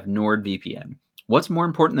 First, we have NordVPN. What's more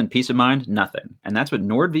important than peace of mind? Nothing. And that's what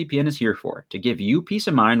NordVPN is here for, to give you peace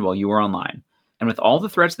of mind while you are online. And with all the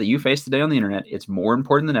threats that you face today on the internet, it's more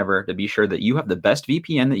important than ever to be sure that you have the best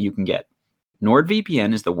VPN that you can get.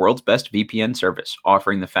 NordVPN is the world's best VPN service,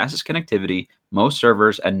 offering the fastest connectivity, most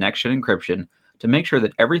servers, and next-gen encryption to make sure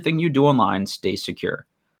that everything you do online stays secure.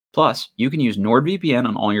 Plus, you can use NordVPN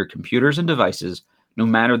on all your computers and devices, no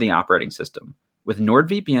matter the operating system. With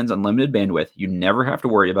NordVPN's unlimited bandwidth, you never have to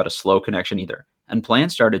worry about a slow connection either, and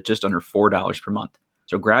plans start at just under $4 per month.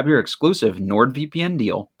 So grab your exclusive NordVPN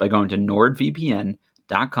deal by going to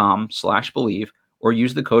nordvpn.com/believe or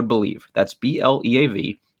use the code BELIEVE, that's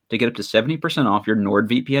BLEAV, to get up to 70% off your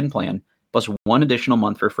NordVPN plan, plus one additional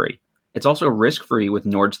month for free. It's also risk-free with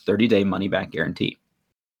Nord's 30-day money-back guarantee.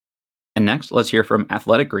 And next, let's hear from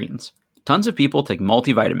Athletic Greens. Tons of people take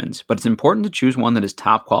multivitamins, but it's important to choose one that is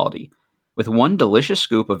top quality. With one delicious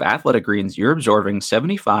scoop of Athletic Greens, you're absorbing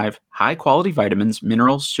 75 high-quality vitamins,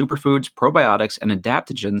 minerals, superfoods, probiotics, and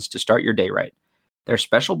adaptogens to start your day right. Their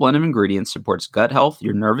special blend of ingredients supports gut health,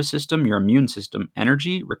 your nervous system, your immune system,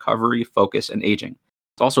 energy, recovery, focus, and aging.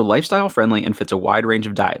 It's also lifestyle-friendly and fits a wide range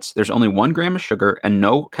of diets. There's only 1 gram of sugar and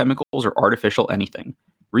no chemicals or artificial anything.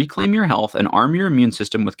 Reclaim your health and arm your immune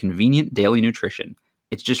system with convenient daily nutrition.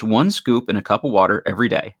 It's just 1 scoop in a cup of water every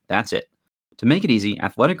day. That's it. To make it easy,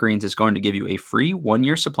 Athletic Greens is going to give you a free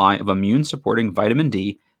 1-year supply of immune-supporting vitamin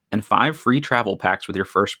D and 5 free travel packs with your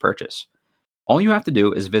first purchase. All you have to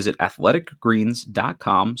do is visit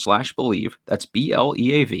athleticgreens.com/believe. That's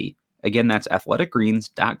BLEAV. Again, that's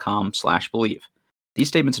athleticgreens.com/believe. These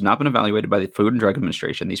statements have not been evaluated by the Food and Drug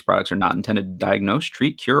Administration. These products are not intended to diagnose,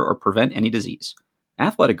 treat, cure, or prevent any disease.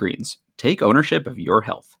 Athletic Greens, take ownership of your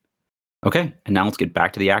health. Okay, and now let's get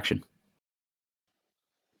back to the action.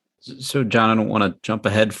 So, John, I don't want to jump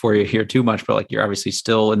ahead for you here too much, but like you're obviously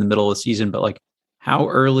still in the middle of the season, but like how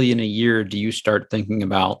early in a year do you start thinking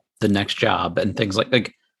about the next job and things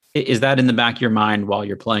like is that in the back of your mind while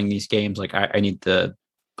you're playing these games? Like I need to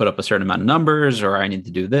put up a certain amount of numbers, or I need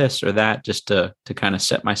to do this or that just to kind of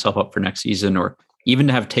set myself up for next season, or even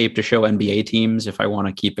to have tape to show NBA teams if I want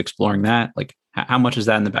to keep exploring that? Like how much is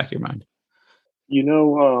that in the back of your mind?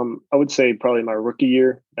 I would say probably my rookie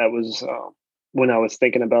year. That was when I was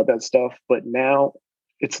thinking about that stuff. But now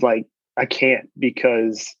it's like I can't,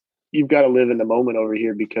 because you've got to live in the moment over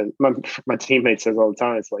here, because my teammate says all the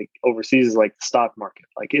time, it's like overseas is like the stock market.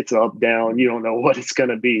 Like it's up, down. You don't know what it's going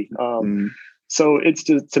to be. So it's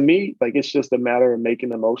just, to me, like it's just a matter of making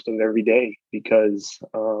the most of every day, because,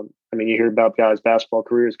 you hear about guys' basketball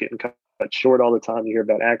careers getting cut short all the time. You hear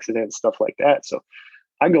about accidents, stuff like that. So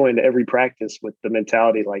I go into every practice with the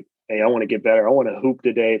mentality like, hey, I want to get better. I want to hoop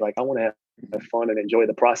today. Like I want to have fun and enjoy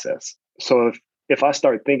the process. So if I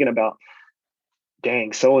start thinking about,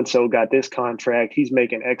 dang, so-and-so got this contract, he's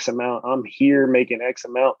making X amount, I'm here making X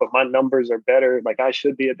amount, but my numbers are better, like I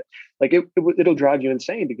should be, it'll drive you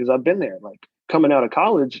insane, because I've been there. Like coming out of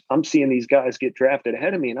college, I'm seeing these guys get drafted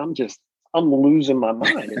ahead of me, and I'm losing my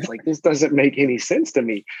mind. It's like, this doesn't make any sense to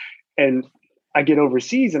me. And I get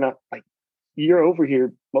overseas, and you're over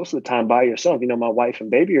here most of the time by yourself. My wife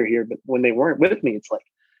and baby are here, but when they weren't with me, it's like,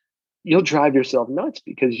 you'll drive yourself nuts,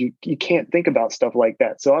 because you can't think about stuff like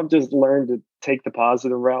that. So I've just learned to take the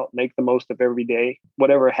positive route, make the most of every day.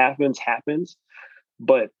 Whatever happens, happens.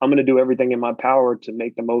 But I'm going to do everything in my power to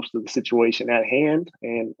make the most of the situation at hand.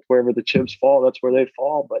 And wherever the chips fall, that's where they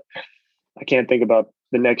fall. But I can't think about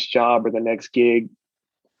the next job or the next gig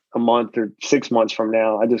a month or 6 months from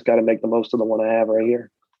now. I just got to make the most of the one I have right here.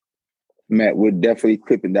 Matt, we're definitely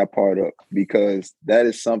clipping that part up, because that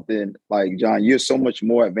is something like, John, you're so much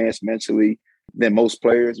more advanced mentally than most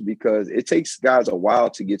players, because it takes guys a while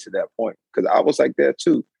to get to that point. Because I was like that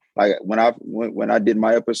too. Like when I did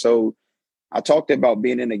my episode, I talked about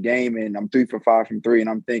being in a game and I'm 3 for 5 from 3. And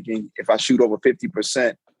I'm thinking, if I shoot over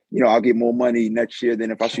 50%, I'll get more money next year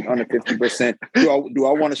than if I shoot under 50%. Do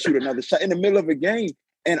I want to shoot another shot in the middle of a game?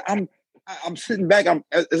 And I'm sitting back.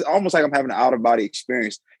 It's almost like I'm having an out-of-body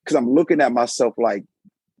experience, because I'm looking at myself like,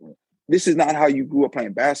 this is not how you grew up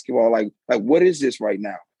playing basketball. Like what is this right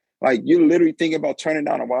now? Like you're literally thinking about turning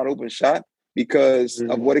down a wide open shot because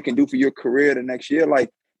of what it can do for your career the next year. Like,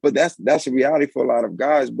 but that's a reality for a lot of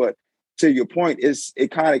guys. But to your point,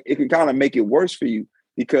 it can kind of make it worse for you,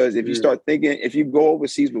 because if you start thinking, if you go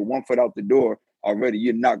overseas with 1 foot out the door already,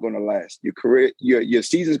 you're not going to last. Your career, your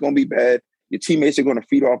season's going to be bad. Your teammates are going to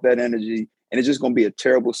feed off that energy, and it's just going to be a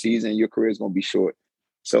terrible season. Your career is going to be short.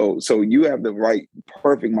 So you have the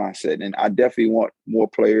perfect mindset. And I definitely want more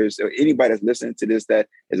players, or anybody that's listening to this that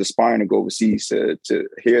is aspiring to go overseas, to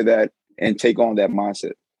hear that and take on that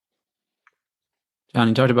mindset. John,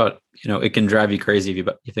 you talked about, it can drive you crazy if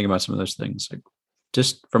you think about some of those things. Like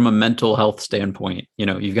just from a mental health standpoint,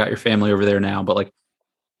 you've got your family over there now, but like,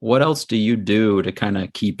 what else do you do to kind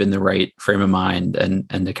of keep in the right frame of mind and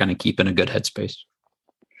to kind of keep in a good headspace?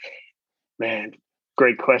 Man,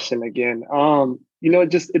 great question again.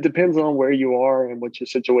 It depends on where you are and what your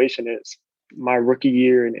situation is. My rookie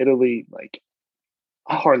year in Italy, like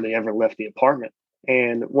I hardly ever left the apartment.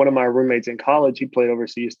 And one of my roommates in college, he played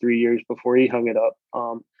overseas 3 years before he hung it up.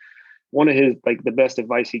 One of his, like, the best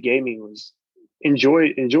advice he gave me was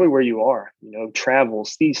enjoy where you are, travel,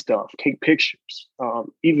 see stuff, take pictures,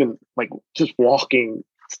 even like just walking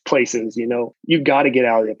places, you got to get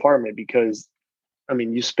out of the apartment because I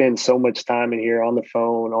mean, you spend so much time in here on the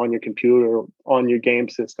phone, on your computer, on your game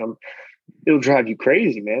system. It'll drive you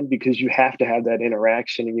crazy, man, because you have to have that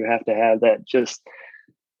interaction and you have to have that just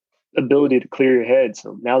ability to clear your head.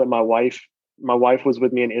 So now that my wife was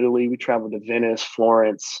with me in Italy, we traveled to Venice,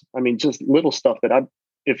 Florence. I mean, just little stuff that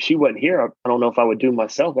if she wasn't here, I don't know if I would do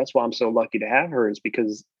myself. That's why I'm so lucky to have her, is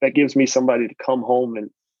because that gives me somebody to come home and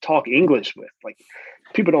talk English with. Like,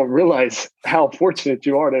 people don't realize how fortunate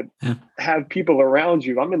you are to have people around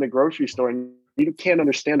you. I'm in the grocery store and you can't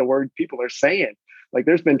understand a word people are saying. Like,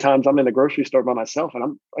 there's been times I'm in the grocery store by myself and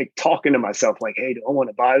I'm like talking to myself, like, hey, do I want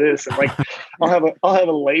to buy this? And like, I'll have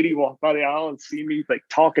a lady walk by the aisle and see me like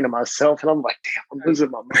talking to myself. And I'm like, damn, I'm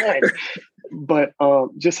losing my mind. But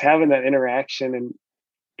just having that interaction and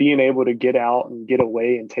being able to get out and get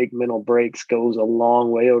away and take mental breaks goes a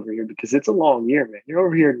long way over here, because it's a long year, man. You're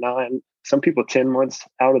over here 9, some people 10 months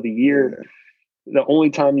out of the year. The only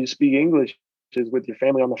time you speak English is with your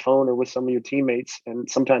family on the phone or with some of your teammates. And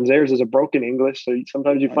sometimes theirs is a broken English. So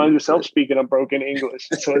sometimes you find yourself speaking a broken English.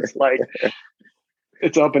 So it's like,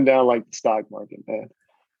 it's up and down like the stock market, man.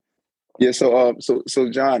 Yeah. So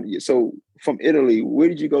John, so from Italy, where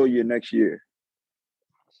did you go your next year?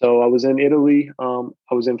 So I was in Italy.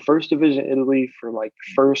 I was in first division Italy for like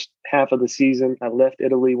the first half of the season. I left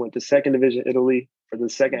Italy, went to second division Italy for the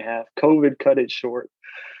second half. COVID cut it short.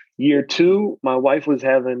 Year 2, my wife we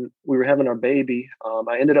were having our baby.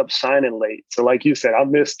 I ended up signing late. So like you said, I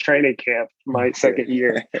missed training camp my second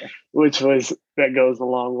year, that goes a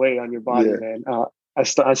long way on your body, man.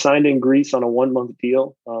 I signed in Greece on a 1-month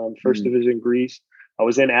deal, first division Greece. I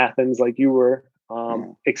was in Athens like you were,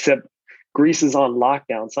 except Greece is on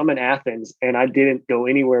lockdown. So I'm in Athens and I didn't go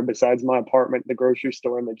anywhere besides my apartment, the grocery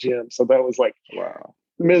store, and the gym. So that was like, wow,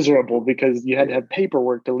 miserable, because you had to have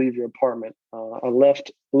paperwork to leave your apartment. I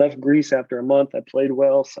left Greece after a month. I played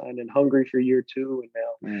well, signed in Hungary for year 2, and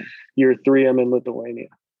now year 3, I'm in Lithuania.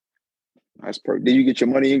 That's perfect. Did you get your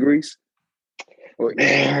money in Greece?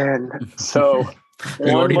 Man, so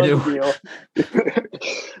 1 month deal.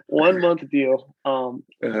 1 month deal.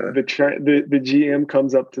 The GM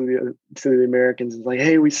comes up to the Americans and is like,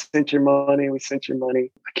 hey, we sent your money.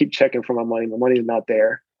 I keep checking for my money. My money is not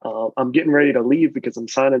there. I'm getting ready to leave because I'm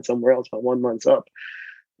signing somewhere else. My 1 month's up.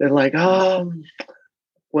 They're like,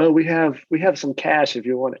 well, we have some cash if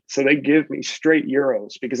you want it. So they give me straight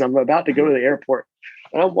euros because I'm about to go to the airport.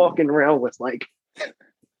 And I'm walking around with like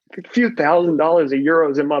a few $1,000s of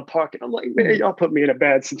euros in my pocket. I'm like, man, y'all put me in a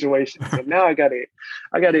bad situation. So now I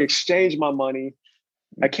gotta exchange my money.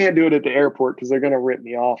 I can't do it at the airport because they're gonna rip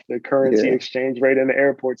me off. The currency exchange rate in the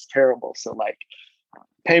airport's terrible. So like,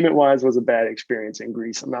 payment wise was a bad experience in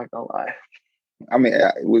Greece. I'm not gonna lie. I mean,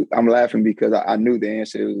 I'm laughing because I knew the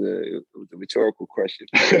answer. It was a rhetorical question.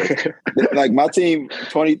 Like my team,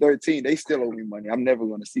 2013, they still owe me money. I'm never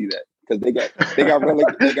going to see that because they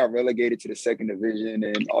got relegated to the second division,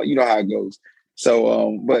 and you know how it goes.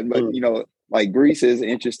 So, but like Greece is an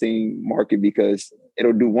interesting market because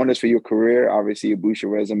it'll do wonders for your career. Obviously, it boosts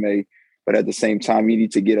your resume, but at the same time, you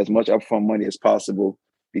need to get as much upfront money as possible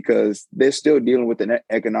because they're still dealing with an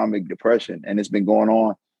economic depression, and it's been going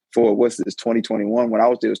on for 2021. When I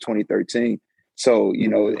was there, it was 2013. So,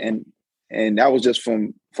 and that was just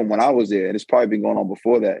from when I was there, and it's probably been going on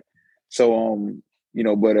before that. So,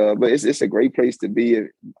 but it's a great place to be.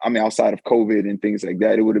 I mean, outside of COVID and things like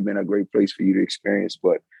that, it would have been a great place for you to experience.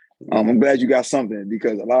 But I'm glad you got something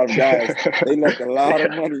because a lot of guys, they left a lot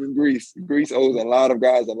of money in Greece. Greece owes a lot of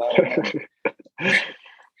guys a lot of money.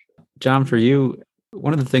 John, for you,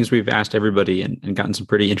 one of the things we've asked everybody and gotten some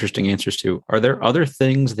pretty interesting answers to, are there other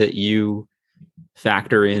things that you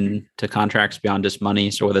factor in to contracts beyond just money?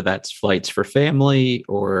 So whether that's flights for family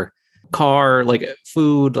or car, like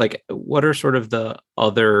food, like what are sort of the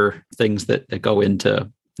other things that go into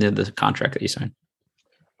the contract that you sign?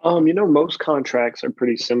 Most contracts are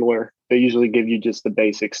pretty similar. They usually give you just the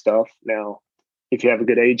basic stuff. Now, if you have a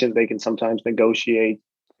good agent, they can sometimes negotiate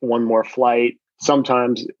one more flight.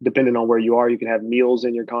 Sometimes, depending on where you are, you can have meals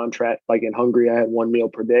in your contract. Like in Hungary, I had 1 meal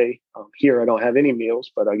per day. Here, I don't have any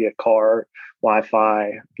meals, but I get car,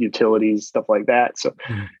 Wi-Fi, utilities, stuff like that. So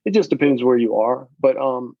it just depends where you are. But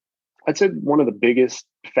I'd say one of the biggest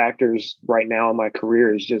factors right now in my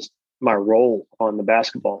career is just my role on the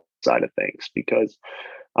basketball side of things, because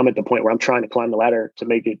I'm at the point where I'm trying to climb the ladder to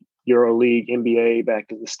make it EuroLeague, NBA back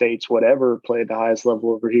in the States, whatever, play at the highest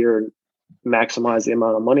level over here and maximize the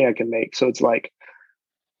amount of money I can make. So it's like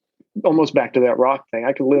almost back to that rock thing.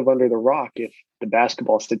 I can live under the rock if the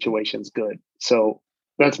basketball situation's good. So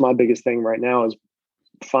that's my biggest thing right now is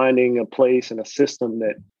finding a place and a system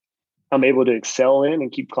that I'm able to excel in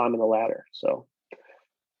and keep climbing the ladder. So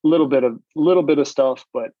a little bit of stuff,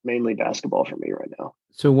 but mainly basketball for me right now.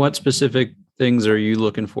 So what specific things are you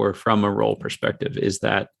looking for from a role perspective? Is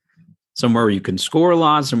that somewhere where you can score a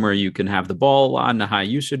lot, somewhere you can have the ball a lot and a high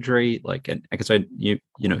usage rate? Like, and I guess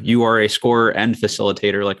you are a scorer and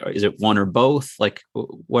facilitator. Like, is it one or both? Like,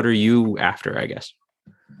 what are you after, I guess?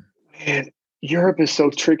 Man, Europe is so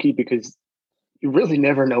tricky because you really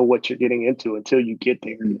never know what you're getting into until you get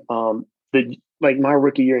there. Like my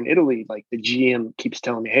rookie year in Italy, like the GM keeps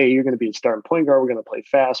telling me, hey, you're going to be a starting point guard. We're going to play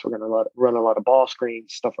fast. We're going to run a lot of ball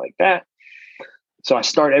screens, stuff like that. So I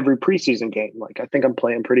start every preseason game. Like, I think I'm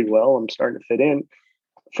playing pretty well. I'm starting to fit in.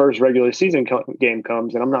 First regular season game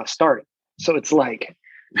comes and I'm not starting. So it's like,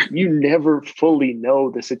 you never fully know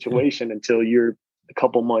the situation until you're a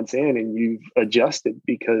couple months in and you've adjusted,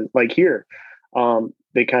 because like here,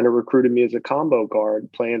 they kind of recruited me as a combo guard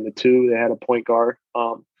playing the two. They had a point guard.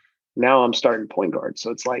 Now I'm starting point guard.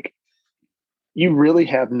 So it's like, you really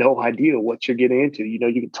have no idea what you're getting into. You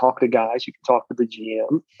can talk to guys, you can talk to the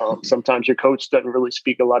GM. Sometimes your coach doesn't really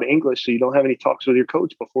speak a lot of English, so you don't have any talks with your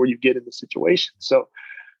coach before you get in the situation. So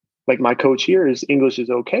like my coach here, his English is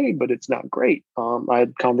okay, but it's not great. I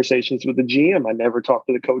had conversations with the GM. I never talked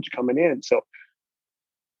to the coach coming in. So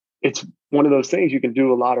it's one of those things, you can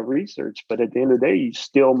do a lot of research, but at the end of the day, you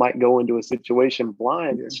still might go into a situation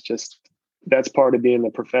blind. It's just, that's part of being a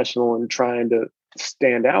professional and trying to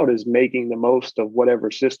stand out, is making the most of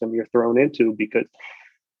whatever system you're thrown into, because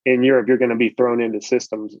in Europe, you're going to be thrown into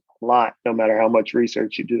systems a lot, no matter how much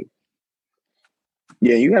research you do.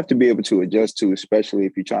 Yeah, you have to be able to adjust to, especially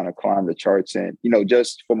if you're trying to climb the charts. And,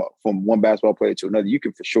 just from one basketball player to another, you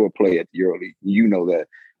can for sure play at the EuroLeague. You know that.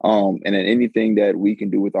 And then anything that we can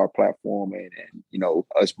do with our platform and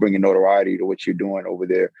us bringing notoriety to what you're doing over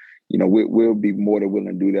there, we'll be more than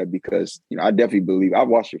willing to do that, because, I definitely believe, I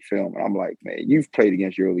watched your film and I'm like, man, you've played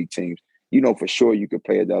against EuroLeague teams. For sure you could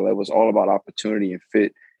play at that level. It's all about opportunity and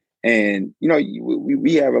fit. And,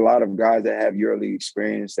 we have a lot of guys that have EuroLeague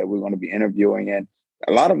experience that we're going to be interviewing, and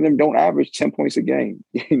a lot of them don't average 10 points a game.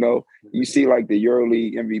 You see like the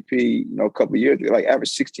EuroLeague MVP, a couple of years ago, like average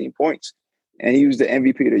 16 points. And he was the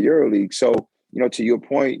MVP of the EuroLeague. So, to your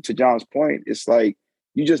point, to John's point, it's like,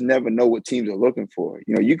 you just never know what teams are looking for.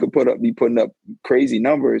 You could be putting up crazy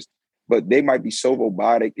numbers, but they might be so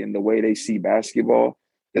robotic in the way they see basketball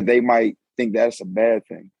that they might think that's a bad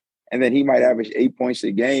thing. And then he might average 8 points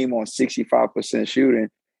a game on 65% shooting,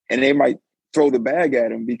 and they might throw the bag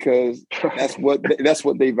at him because that's what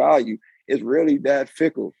they value. It's really that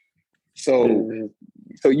fickle. So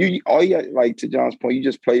all you got, like to John's point, you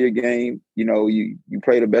just play your game. You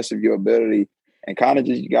play the best of your ability, and kind of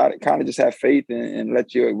just have faith and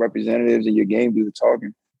let your representatives and your game do the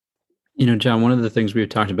talking. John, one of the things we've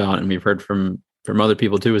talked about and we've heard from other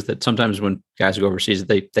people too is that sometimes when guys go overseas,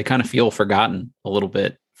 they kind of feel forgotten a little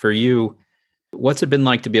bit. For you, what's it been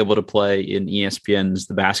like to be able to play in ESPN's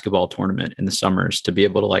The Basketball Tournament in the summers, to be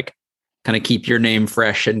able to like kind of keep your name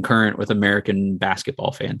fresh and current with American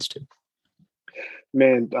basketball fans too?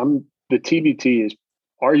 Man, the TBT is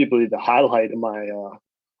arguably the highlight of my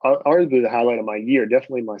year,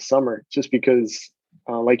 definitely my summer, just because,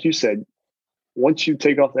 like you said, once you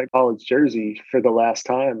take off that college jersey for the last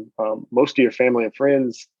time, most of your family and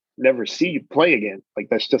friends never see you play again. Like,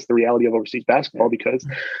 that's just the reality of overseas basketball, because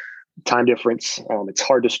time difference, it's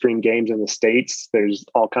hard to stream games in the States. There's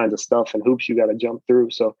all kinds of stuff and hoops you got to jump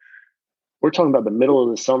through. So we're talking about the middle of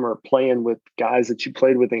the summer, playing with guys that you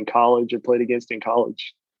played with in college or played against in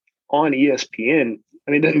college on ESPN.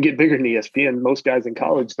 I mean, it doesn't get bigger than ESPN. Most guys in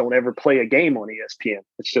college don't ever play a game on ESPN.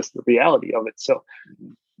 It's just the reality of it. So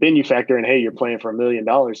then you factor in, hey, you're playing for $1 million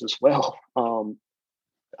as well.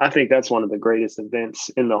 I think that's one of the greatest events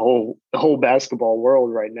in the whole basketball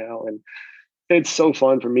world right now. And it's so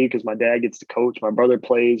fun for me because my dad gets to coach. My brother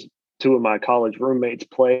plays. 2 of my college roommates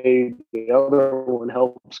play. The other one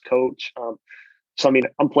helps coach. So, I mean,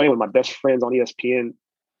 I'm playing with my best friends on ESPN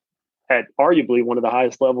at arguably one of the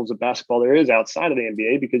highest levels of basketball there is outside of the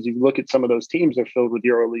NBA, because you look at some of those teams, they're filled with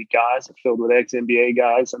EuroLeague guys, they're filled with ex-NBA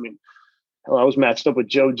guys. I mean, hell, I was matched up with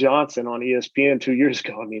Joe Johnson on ESPN 2 years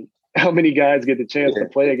ago. I mean, how many guys get the chance to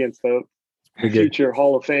play against the future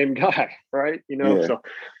Hall of Fame guy, right? So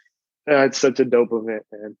it's such a dope event,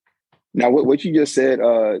 man. Now, what you just said,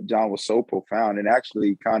 John, was so profound and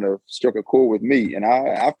actually kind of struck a chord with me. And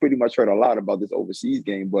I've pretty much heard a lot about this overseas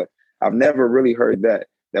game, but I've never really heard that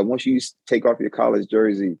once you take off your college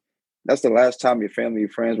jersey, that's the last time your family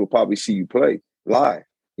and friends will probably see you play live.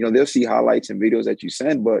 You know, they'll see highlights and videos that you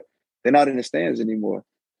send, but they're not in the stands anymore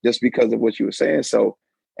just because of what you were saying. So,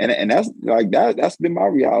 and that's like that's been my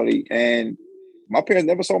reality. And my parents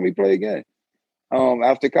never saw me play again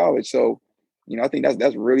after college. So, you know, I think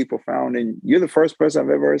that's really profound. And you're the first person I've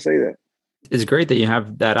ever heard say that. It's great that you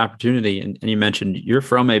have that opportunity. And you mentioned you're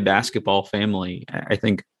from a basketball family. I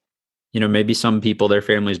think, you know, maybe some people, their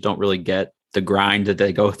families don't really get the grind that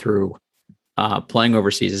they go through playing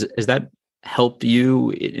overseas. Is that helped you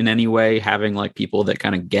in any way, having like people that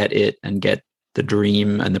kind of get it and get the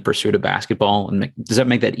dream and the pursuit of basketball? And does that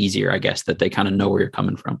make that easier, I guess, that they kind of know where you're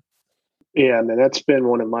coming from? Yeah, I mean, that's been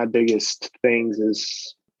one of my biggest things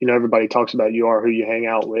is, you know, everybody talks about you are who you hang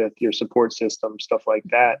out with, your support system, stuff like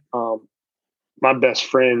that. My best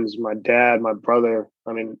friends, my dad, my brother,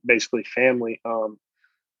 I mean, basically family,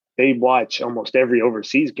 they watch almost every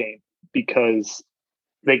overseas game because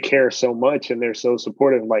they care so much and they're so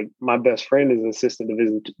supportive. Like my best friend is an assistant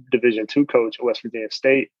division II coach at West Virginia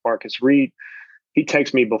State, Marcus Reed. He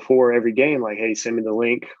texts me before every game, like, hey, send me the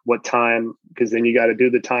link, what time, because then you got to do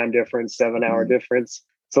the time difference, 7-hour difference.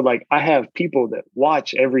 So like I have people that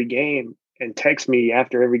watch every game and text me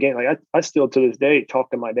after every game. Like I still to this day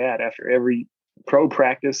talk to my dad after every pro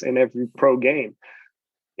practice and every pro game.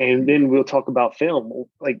 And then we'll talk about film.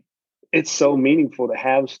 Like it's so meaningful to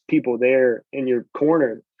have people there in your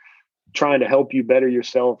corner trying to help you better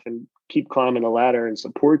yourself and keep climbing the ladder and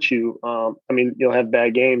support you. I mean, you'll have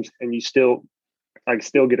bad games and I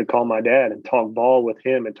still get to call my dad and talk ball with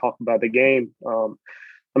him and talk about the game.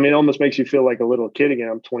 I mean, it almost makes you feel like a little kid again.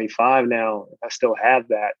 I'm 25 now. I still have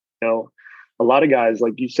that. You know, a lot of guys,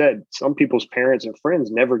 like you said, some people's parents and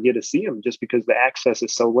friends never get to see them just because the access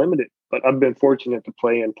is so limited. But I've been fortunate to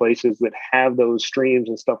play in places that have those streams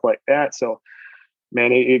and stuff like that. So,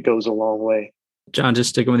 man, it goes a long way. John,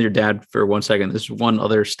 just sticking with your dad for 1 second. There's one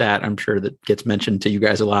other stat I'm sure that gets mentioned to you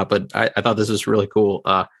guys a lot, but I thought this was really cool.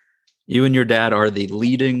 You and your dad are the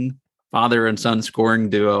leading father and son scoring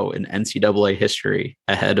duo in NCAA history,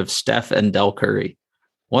 ahead of Steph and Del Curry.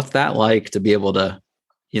 What's that like to be able to,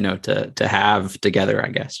 you know, to have together, I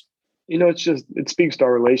guess? You know, it speaks to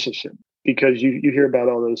our relationship because you hear about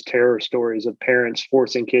all those terror stories of parents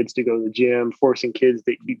forcing kids to go to the gym, forcing kids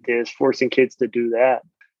to eat this, forcing kids to do that.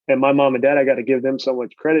 And my mom and dad, I got to give them so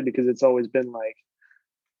much credit because it's always been like,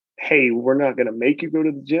 hey, we're not going to make you go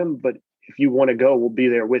to the gym, but if you want to go, we'll be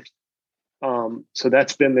there with you. So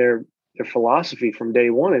that's been their philosophy from day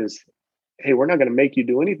one is, hey, we're not going to make you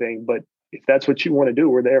do anything, but if that's what you want to do,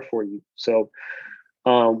 we're there for you. So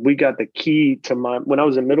we got the key to when I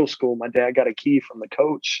was in middle school, my dad got a key from the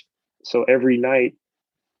coach. So every night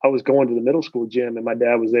I was going to the middle school gym and my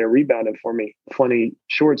dad was there rebounding for me. Funny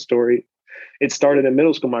short story. It started in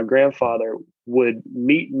middle school. My grandfather would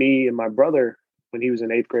meet me and my brother when he was in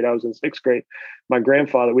 8th grade. I was in 6th grade. My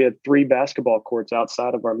grandfather, we had 3 basketball courts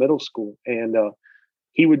outside of our middle school. And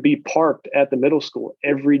he would be parked at the middle school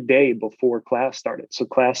every day before class started. So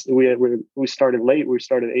we started late. We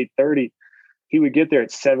started at 8:30. He would get there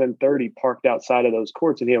at 7:30, parked outside of those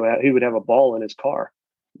courts, and he would have a ball in his car.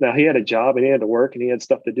 Now he had a job and he had to work and he had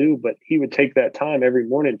stuff to do, but he would take that time every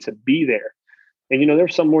morning to be there. And, you know, there were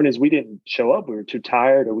some mornings we didn't show up. We were too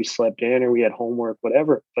tired or we slept in or we had homework,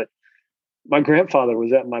 whatever. But my grandfather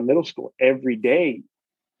was at my middle school every day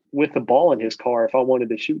with the ball in his car. If I wanted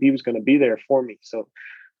to shoot, he was going to be there for me. So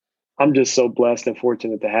I'm just so blessed and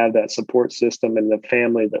fortunate to have that support system and the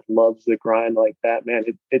family that loves the grind like that, man.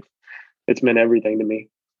 It's meant everything to me.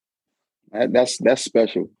 That's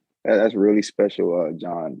special. That's really special,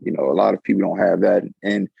 John. You know, a lot of people don't have that.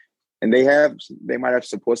 And they might have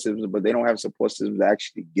support systems, but they don't have support systems to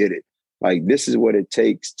actually get it. Like, this is what it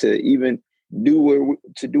takes to even do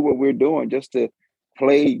what we're doing, just to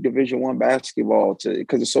play Division I basketball,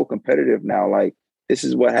 because it's so competitive now. Like, this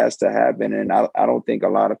is what has to happen. And I don't think a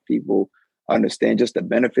lot of people understand just the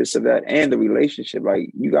benefits of that and the relationship.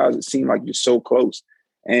 Like, you guys, it seem like you're so close,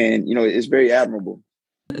 and, you know, it's very admirable.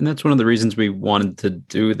 And that's one of the reasons we wanted to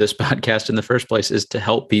do this podcast in the first place, is to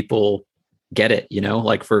help people get it, you know,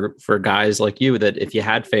 like for guys like you, that if you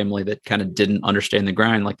had family that kind of didn't understand the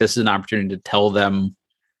grind, like, this is an opportunity to tell them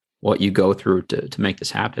what you go through to make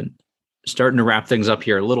this happen. Starting to wrap things up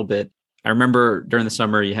here a little bit. I remember during the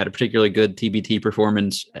summer, you had a particularly good TBT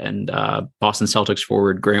performance, and Boston Celtics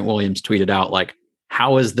forward Grant Williams tweeted out, like,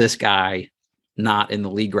 how is this guy not in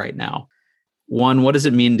the league right now? One, what does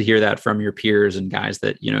it mean to hear that from your peers and guys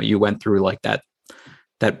that, you know, you went through like that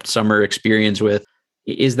that summer experience with.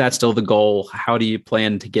 Is that still the goal? How do you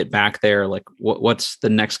plan to get back there? Like what's the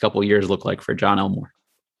next couple of years look like for John Elmore?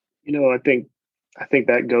 I think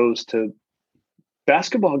that goes to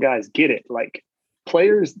basketball guys get it. Like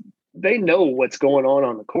players, they know what's going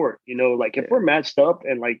on the court. Like if we're matched up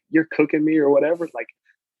and like you're cooking me or whatever, like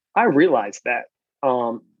I realize that.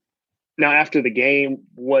 Now after the game,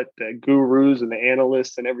 what the gurus and the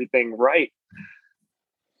analysts and everything write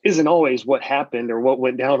isn't always what happened or what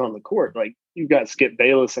went down on the court. Like you've got Skip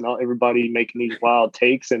Bayless and everybody making these wild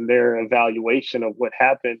takes, and their evaluation of what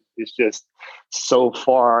happened is just so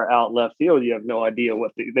far out left field. You have no idea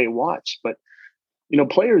what they watch. But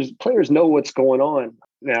players know what's going on.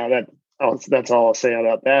 Now that's all I'll say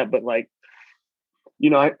about that. But like,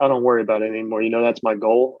 I don't worry about it anymore. That's my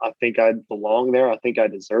goal. I think I belong there. I think I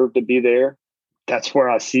deserve to be there. That's where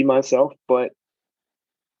I see myself. But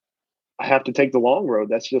I have to take the long road.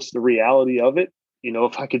 That's just the reality of it.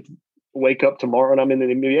 If I could wake up tomorrow and I'm in the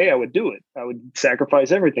NBA, I would do it. I would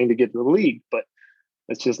sacrifice everything to get to the league, but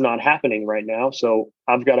it's just not happening right now. So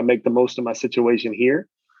I've got to make the most of my situation here.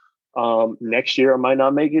 Next year, I might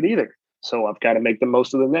not make it either. So I've got to make the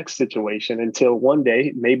most of the next situation until one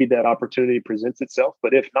day, maybe that opportunity presents itself.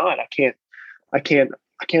 But if not, I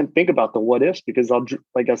can't think about the what ifs, because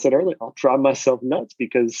like I said earlier, I'll drive myself nuts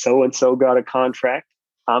because so-and-so got a contract.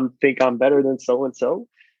 Think I'm better than so-and-so.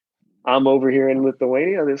 I'm over here in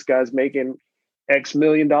Lithuania. This guy's making X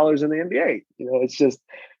million dollars in the NBA.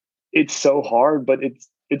 It's so hard, but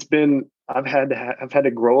I've had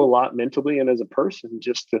to grow a lot mentally and as a person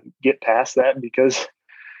just to get past that, because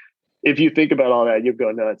if you think about all that, you'll go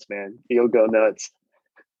nuts, man. You'll go nuts.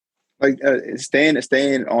 Like staying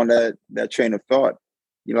on that train of thought,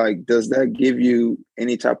 like, does that give you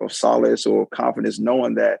any type of solace or confidence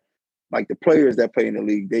knowing that, like, the players that play in the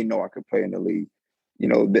league, they know I could play in the league?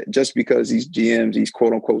 Just because these GMs, these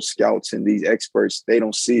quote unquote scouts and these experts, they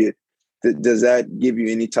don't see it. Does that give you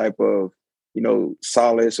any type of,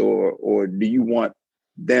 solace, or do you want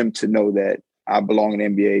them to know that I belong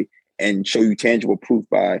in the NBA and show you tangible proof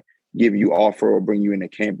by giving you offer or bring you into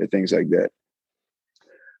camp and things like that?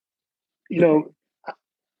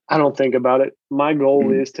 I don't think about it. My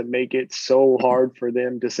goal is to make it so hard for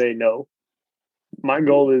them to say no. My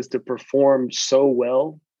goal is to perform so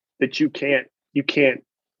well that you can't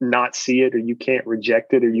not see it, or you can't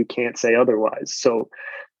reject it, or you can't say otherwise. So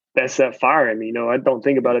that's that fire in me. I don't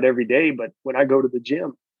think about it every day, but when I go to the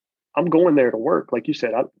gym, I'm going there to work. Like you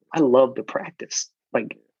said, I love to practice.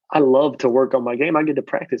 Like I love to work on my game. I get to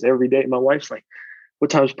practice every day. My wife's like,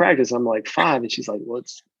 "What time's practice?" I'm like, 5. And she's like, "Well,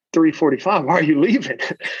 it's 3:45. Why are you leaving?"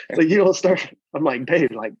 Like, you don't start. I'm like,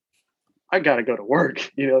 "Babe, like, I got to go to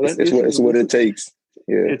work." It's what it takes.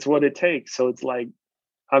 Yeah. It's what it takes. So it's like,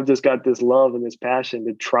 I've just got this love and this passion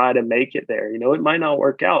to try to make it there. It might not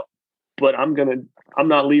work out, but I'm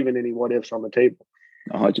not leaving any what ifs on the table.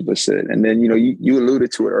 100%. And then, you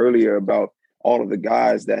alluded to it earlier about all of the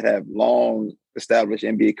guys that have long established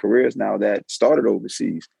NBA careers now that started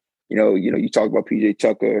overseas. You talk about PJ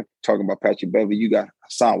Tucker, talking about Patrick Beverley. You got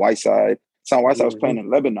Hassan Whiteside. Hassan Whiteside was playing in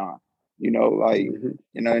Lebanon.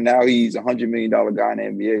 And now he's $100 million guy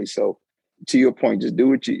in the NBA. So to your point, just do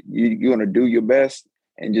what you're going to do your best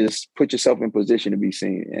and just put yourself in position to be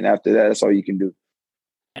seen. And after that, that's all you can do.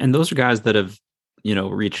 And those are guys that have,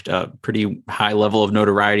 reached a pretty high level of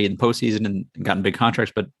notoriety in the postseason and gotten big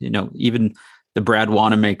contracts. But, even the Brad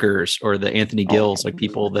Wanamakers or the Anthony Gills, like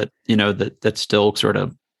people that, that still sort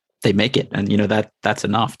of, they make it. And, that's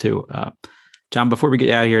enough too. John, before we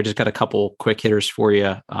get out of here, just got a couple quick hitters for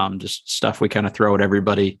you. Just stuff we kind of throw at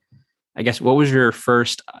everybody. I guess, what was your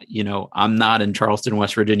first, I'm not in Charleston,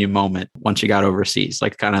 West Virginia moment once you got overseas,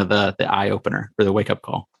 like kind of the eye opener or the wake up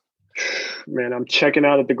call? Man, I'm checking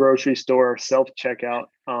out at the grocery store, self-checkout,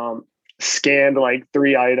 scanned like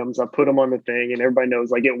 3 items. I put them on the thing, and everybody knows,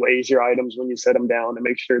 like, it weighs your items when you set them down to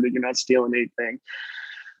make sure that you're not stealing anything.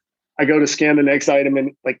 I go to scan the next item,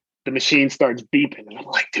 and like the machine starts beeping, and I'm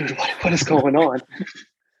like, dude, what is going on?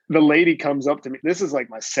 The lady comes up to me. This is like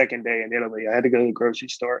my second day in Italy. I had to go to the grocery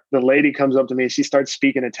store. The lady comes up to me and she starts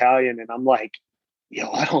speaking Italian, and I'm like,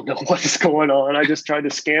 I don't know what is going on. I just tried to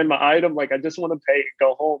scan my item. Like, I just want to pay and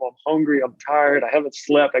go home. I'm hungry. I'm tired. I haven't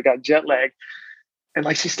slept. I got jet lag. And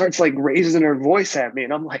like, she starts like raising her voice at me,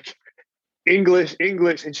 and I'm like, English.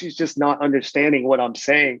 And she's just not understanding what I'm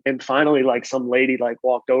saying. And finally, like, some lady like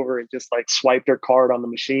walked over and just like swiped her card on the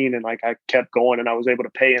machine. And like, I kept going and I was able to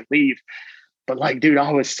pay and leave. But like, dude,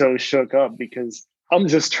 I was so shook up because I'm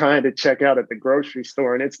just trying to check out at the grocery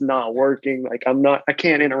store and it's not working. Like, I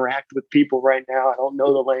can't interact with people right now. I don't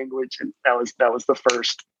know the language. And that was the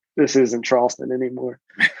first, this isn't Charleston anymore.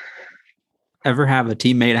 Ever have a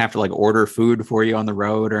teammate have to like order food for you on the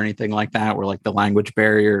road or anything like that, where like the language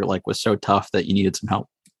barrier like was so tough that you needed some help?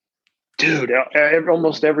 Dude,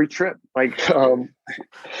 almost every trip.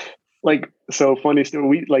 So funny story.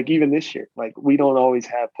 We like even this year, like we don't always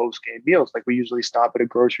have post game meals. Like we usually stop at a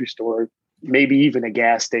grocery store, maybe even a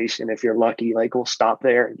gas station if you're lucky. Like we'll stop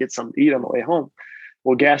there and get something to eat on the way home.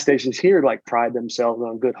 Well, gas stations here like pride themselves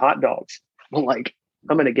on good hot dogs. But like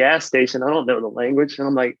I'm in a gas station, I don't know the language, and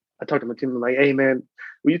I'm like, I talked to my team. I'm like, hey man,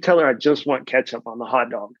 will you tell her I just want ketchup on the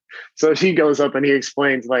hot dog? So she goes up and he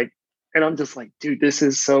explains like, and I'm just like, dude, this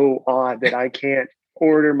is so odd that I can't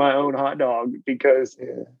order my own hot dog because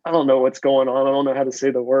I don't know what's going on. I don't know how to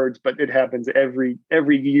say the words, but it happens every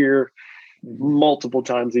year, multiple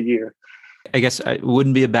times a year. I guess it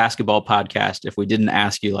wouldn't be a basketball podcast if we didn't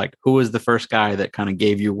ask you like, who was the first guy that kind of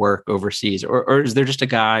gave you work overseas, or is there just a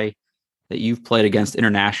guy that you've played against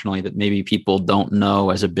internationally that maybe people don't know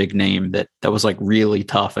as a big name that was like really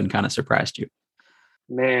tough and kind of surprised you?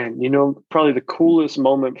 Man, probably the coolest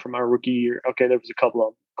moment from our rookie year. Okay, there was a couple of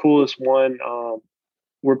them. Coolest one,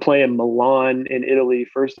 we're playing Milan in Italy,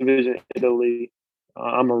 first division Italy.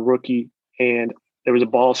 I'm a rookie, and there was a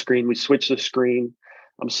ball screen. We switched the screen.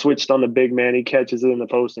 I'm switched on the big man. He catches it in the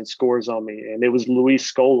post and scores on me. And it was Luis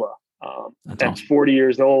Scola at awesome. 40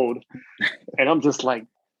 years old. And I'm just like,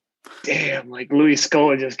 damn, like Luis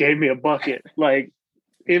Scola just gave me a bucket. Like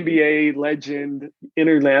NBA legend,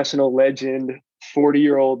 international legend,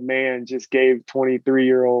 40-year-old man just gave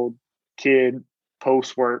 23-year-old kid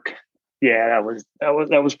post work. Yeah,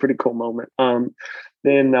 that was a pretty cool moment.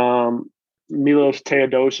 Then Milos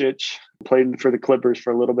Teodosic played for the Clippers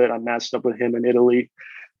for a little bit. I matched up with him in Italy.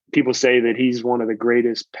 People say that he's one of the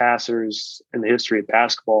greatest passers in the history of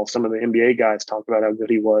basketball. Some of the NBA guys talk about how good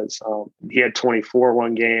he was. He had 24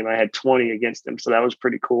 one game. I had 20 against him, so that was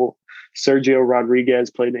pretty cool. Sergio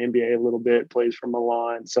Rodriguez played in the NBA a little bit, plays for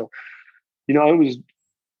Milan. So,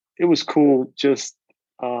 it was cool just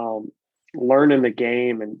learning the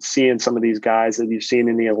game and seeing some of these guys that you've seen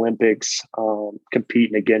in the Olympics,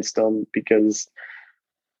 competing against them, because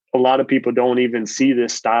a lot of people don't even see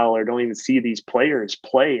this style or don't even see these players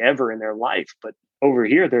play ever in their life. But over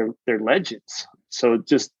here, they're legends. So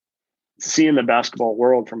just seeing the basketball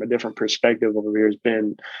world from a different perspective over here it's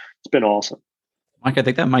been awesome. Mike, I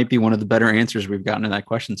think that might be one of the better answers we've gotten to that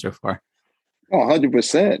question so far. Oh,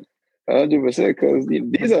 100%. 100%, because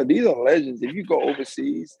these are legends. If you go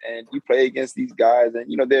overseas and you play against these guys, and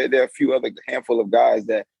there are a few other handful of guys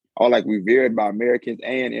that are like revered by Americans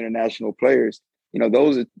and international players.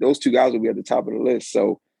 Those two guys will be at the top of the list.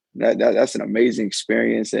 So that's an amazing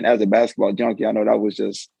experience. And as a basketball junkie, I know that was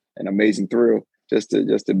just an amazing thrill just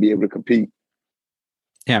to be able to compete.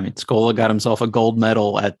 Yeah, I mean, Scola got himself a gold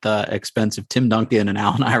medal at the expense of Tim Duncan and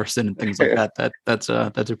Allen Iverson and things like that. That's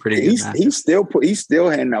a pretty good match. He's still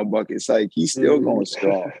handing out buckets. Like he's still going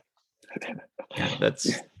strong. Yeah,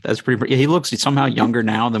 that's pretty. Yeah, he looks somehow younger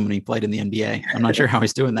now than when he played in the NBA. I'm not sure how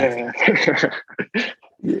he's doing that.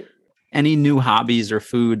 Yeah. Any new hobbies or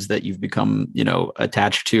foods that you've become,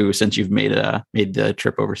 attached to since you've made the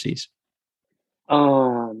trip overseas?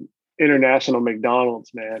 International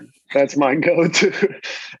McDonald's, man. That's my go-to.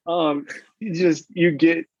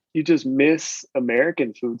 You just miss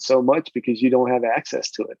American food so much because you don't have access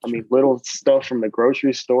to it. I mean, little stuff from the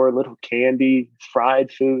grocery store, little candy,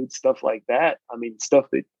 fried food, stuff like that. I mean, stuff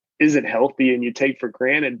that isn't healthy and you take for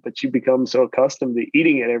granted, but you become so accustomed to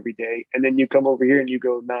eating it every day. And then you come over here and you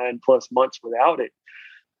go 9+ months without it.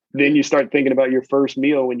 Then you start thinking about your first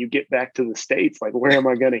meal when you get back to the States. Like, where am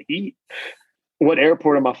I going to eat? What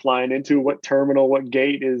airport am I flying into? What terminal? What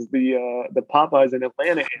gate is the Popeyes in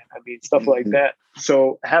Atlanta in? I mean, stuff like that.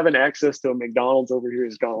 So having access to a McDonald's over here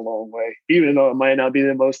has gone a long way, even though it might not be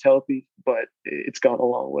the most healthy, but it's gone a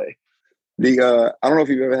long way. I don't know if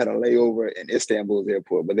you've ever had a layover in Istanbul's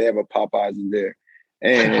airport, but they have a Popeyes in there.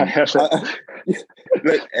 And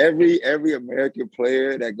like every American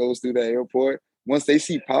player that goes through that airport, once they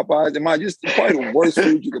see Popeyes, it might just probably the worst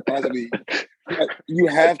food you could possibly eat. Like, you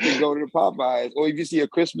have to go to the Popeyes, or if you see a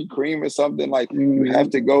Krispy Kreme or something, like you have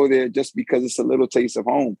to go there just because it's a little taste of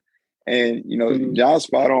home. And John's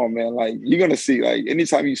spot on, man. Like you're gonna see, like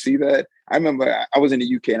anytime you see that. I remember I was in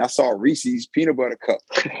the UK and I saw Reese's peanut butter cup.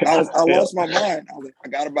 I lost my mind. I was like, I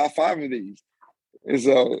gotta buy 5 of these. And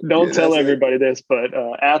so don't tell everybody this, but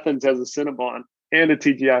Athens has a Cinnabon and a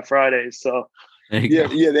TGI Fridays. So yeah,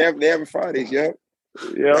 they have a Fridays. Yep.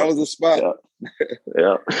 Yeah, that was the spot.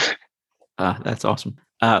 Yeah. That's awesome.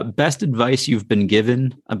 Best advice you've been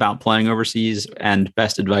given about playing overseas, and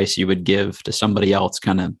best advice you would give to somebody else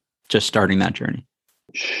kind of just starting that journey?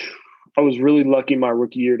 I was really lucky my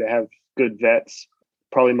rookie year to have good vets.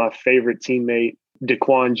 probably my favorite teammate.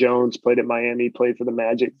 DeQuan Jones played at Miami, played for the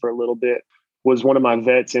Magic for a little bit, was one of my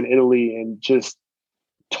vets in Italy, and just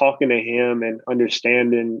talking to him and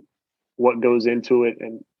understanding what goes into it.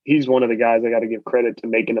 And he's one of the guys I got to give credit to,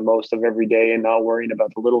 making the most of every day and not worrying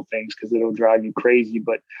about the little things because it'll drive you crazy.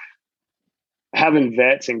 But having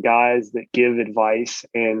vets and guys that give advice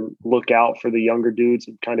and look out for the younger dudes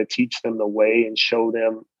and kind of teach them the way and show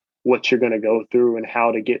them what you're going to go through and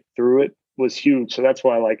how to get through it was huge. So that's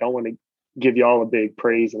why I want to give y'all a big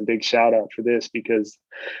praise and a big shout out for this, because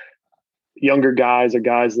younger guys or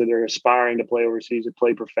guys that are aspiring to play overseas or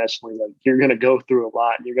play professionally, like, you're going to go through a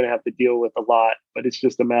lot and you're going to have to deal with a lot, but it's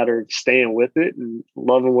just a matter of staying with it and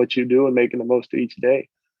loving what you do and making the most of each day.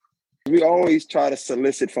 We always try to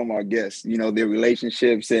solicit from our guests, their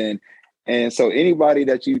relationships. And so anybody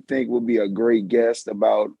that you think will be a great guest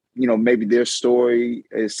about, maybe their story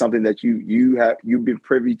is something that you've been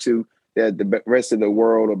privy to that the rest of the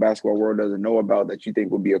world or basketball world doesn't know about, that you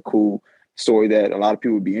think would be a cool story that a lot of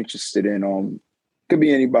people would be interested in. Could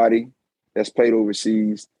be anybody that's played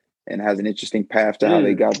overseas and has an interesting path to how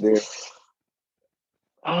they got there.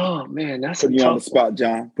 Oh man, that's putting you on the spot,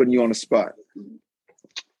 John. Putting you on the spot.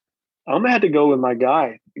 I'm gonna have to go with my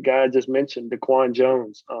guy, the guy I just mentioned, DeQuan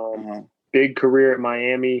Jones. Big career at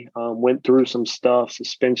Miami. Went through some stuff,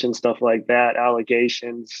 suspension, stuff like that,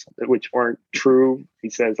 allegations which weren't true. He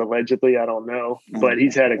says allegedly, I don't know, but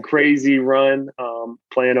he's had a crazy run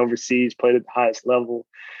playing overseas, played at the highest level.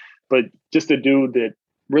 But just a dude that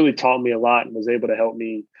really taught me a lot and was able to help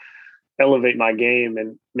me elevate my game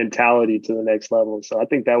and mentality to the next level. So I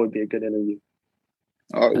think that would be a good interview.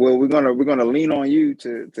 All right, well, we're gonna lean on you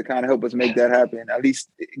to kind of help us make that happen. At least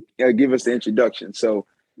give us the introduction. So.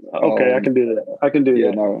 Okay, I can do that.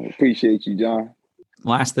 Yeah, no, appreciate you, John.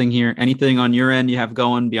 Last thing here, anything on your end you have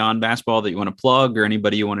going beyond basketball that you want to plug, or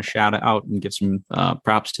anybody you want to shout out and give some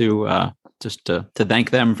props to, just to thank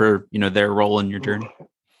them for, their role in your journey?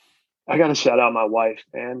 I got to shout out my wife,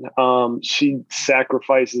 man. She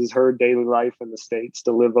sacrifices her daily life in the States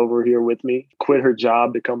to live over here with me, quit her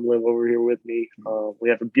job to come live over here with me. We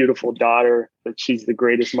have a beautiful daughter that she's the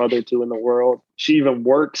greatest mother to in the world. She even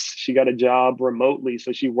works. She got a job remotely,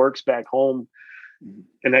 so she works back home,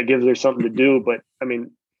 and that gives her something to do. But I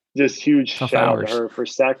mean, just huge shout out to her for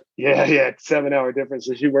 7-hour difference.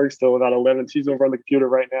 So she works till about 11. She's over on the computer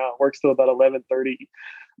right now. Works till about 11:30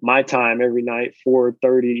 my time every night,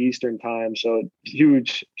 4:30 Eastern time. So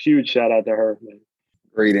huge shout out to her, man.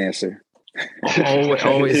 Great answer.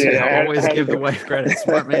 Always give the wife credit.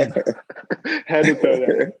 Smart man. Had to throw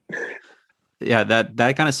that. Yeah,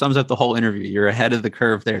 that kind of sums up the whole interview. You're ahead of the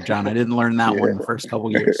curve there, John. I didn't learn that one the first couple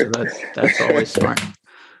of years, so that's always smart.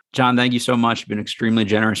 John, thank you so much. You've been extremely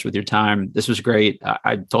generous with your time. This was great.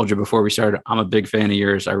 I told you before we started, I'm a big fan of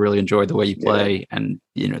yours. I really enjoyed the way you play, and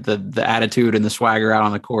the attitude and the swagger out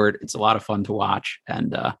on the court. It's a lot of fun to watch.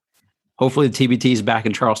 And hopefully the TBT is back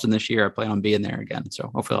in Charleston this year. I plan on being there again,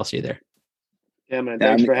 so hopefully I'll see you there. Yeah, man.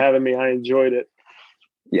 Thanks for having me. I enjoyed it.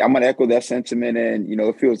 Yeah, I'm gonna echo that sentiment, and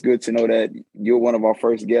it feels good to know that you're one of our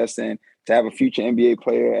first guests, and to have a future NBA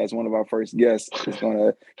player as one of our first guests, it's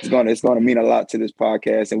gonna mean a lot to this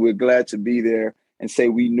podcast, and we're glad to be there and say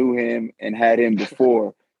we knew him and had him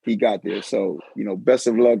before he got there. So, best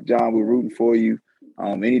of luck, John. We're rooting for you.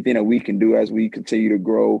 Anything that we can do as we continue to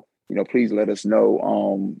grow, please let us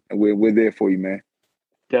know. And we're there for you, man.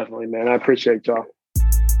 Definitely, man. I appreciate y'all.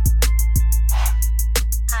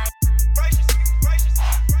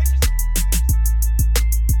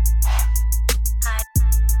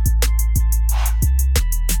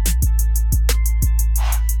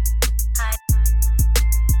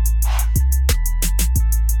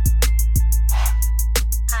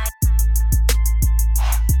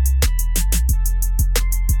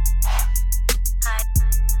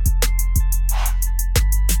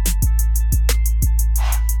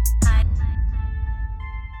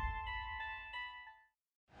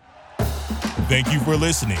 Thank you for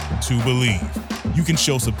listening to Believe. You can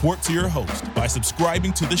show support to your host by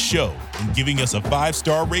subscribing to the show and giving us a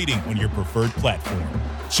 5-star rating on your preferred platform.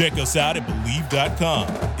 Check us out at Believe.com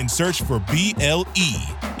and search for BLEAV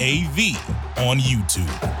on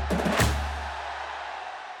YouTube.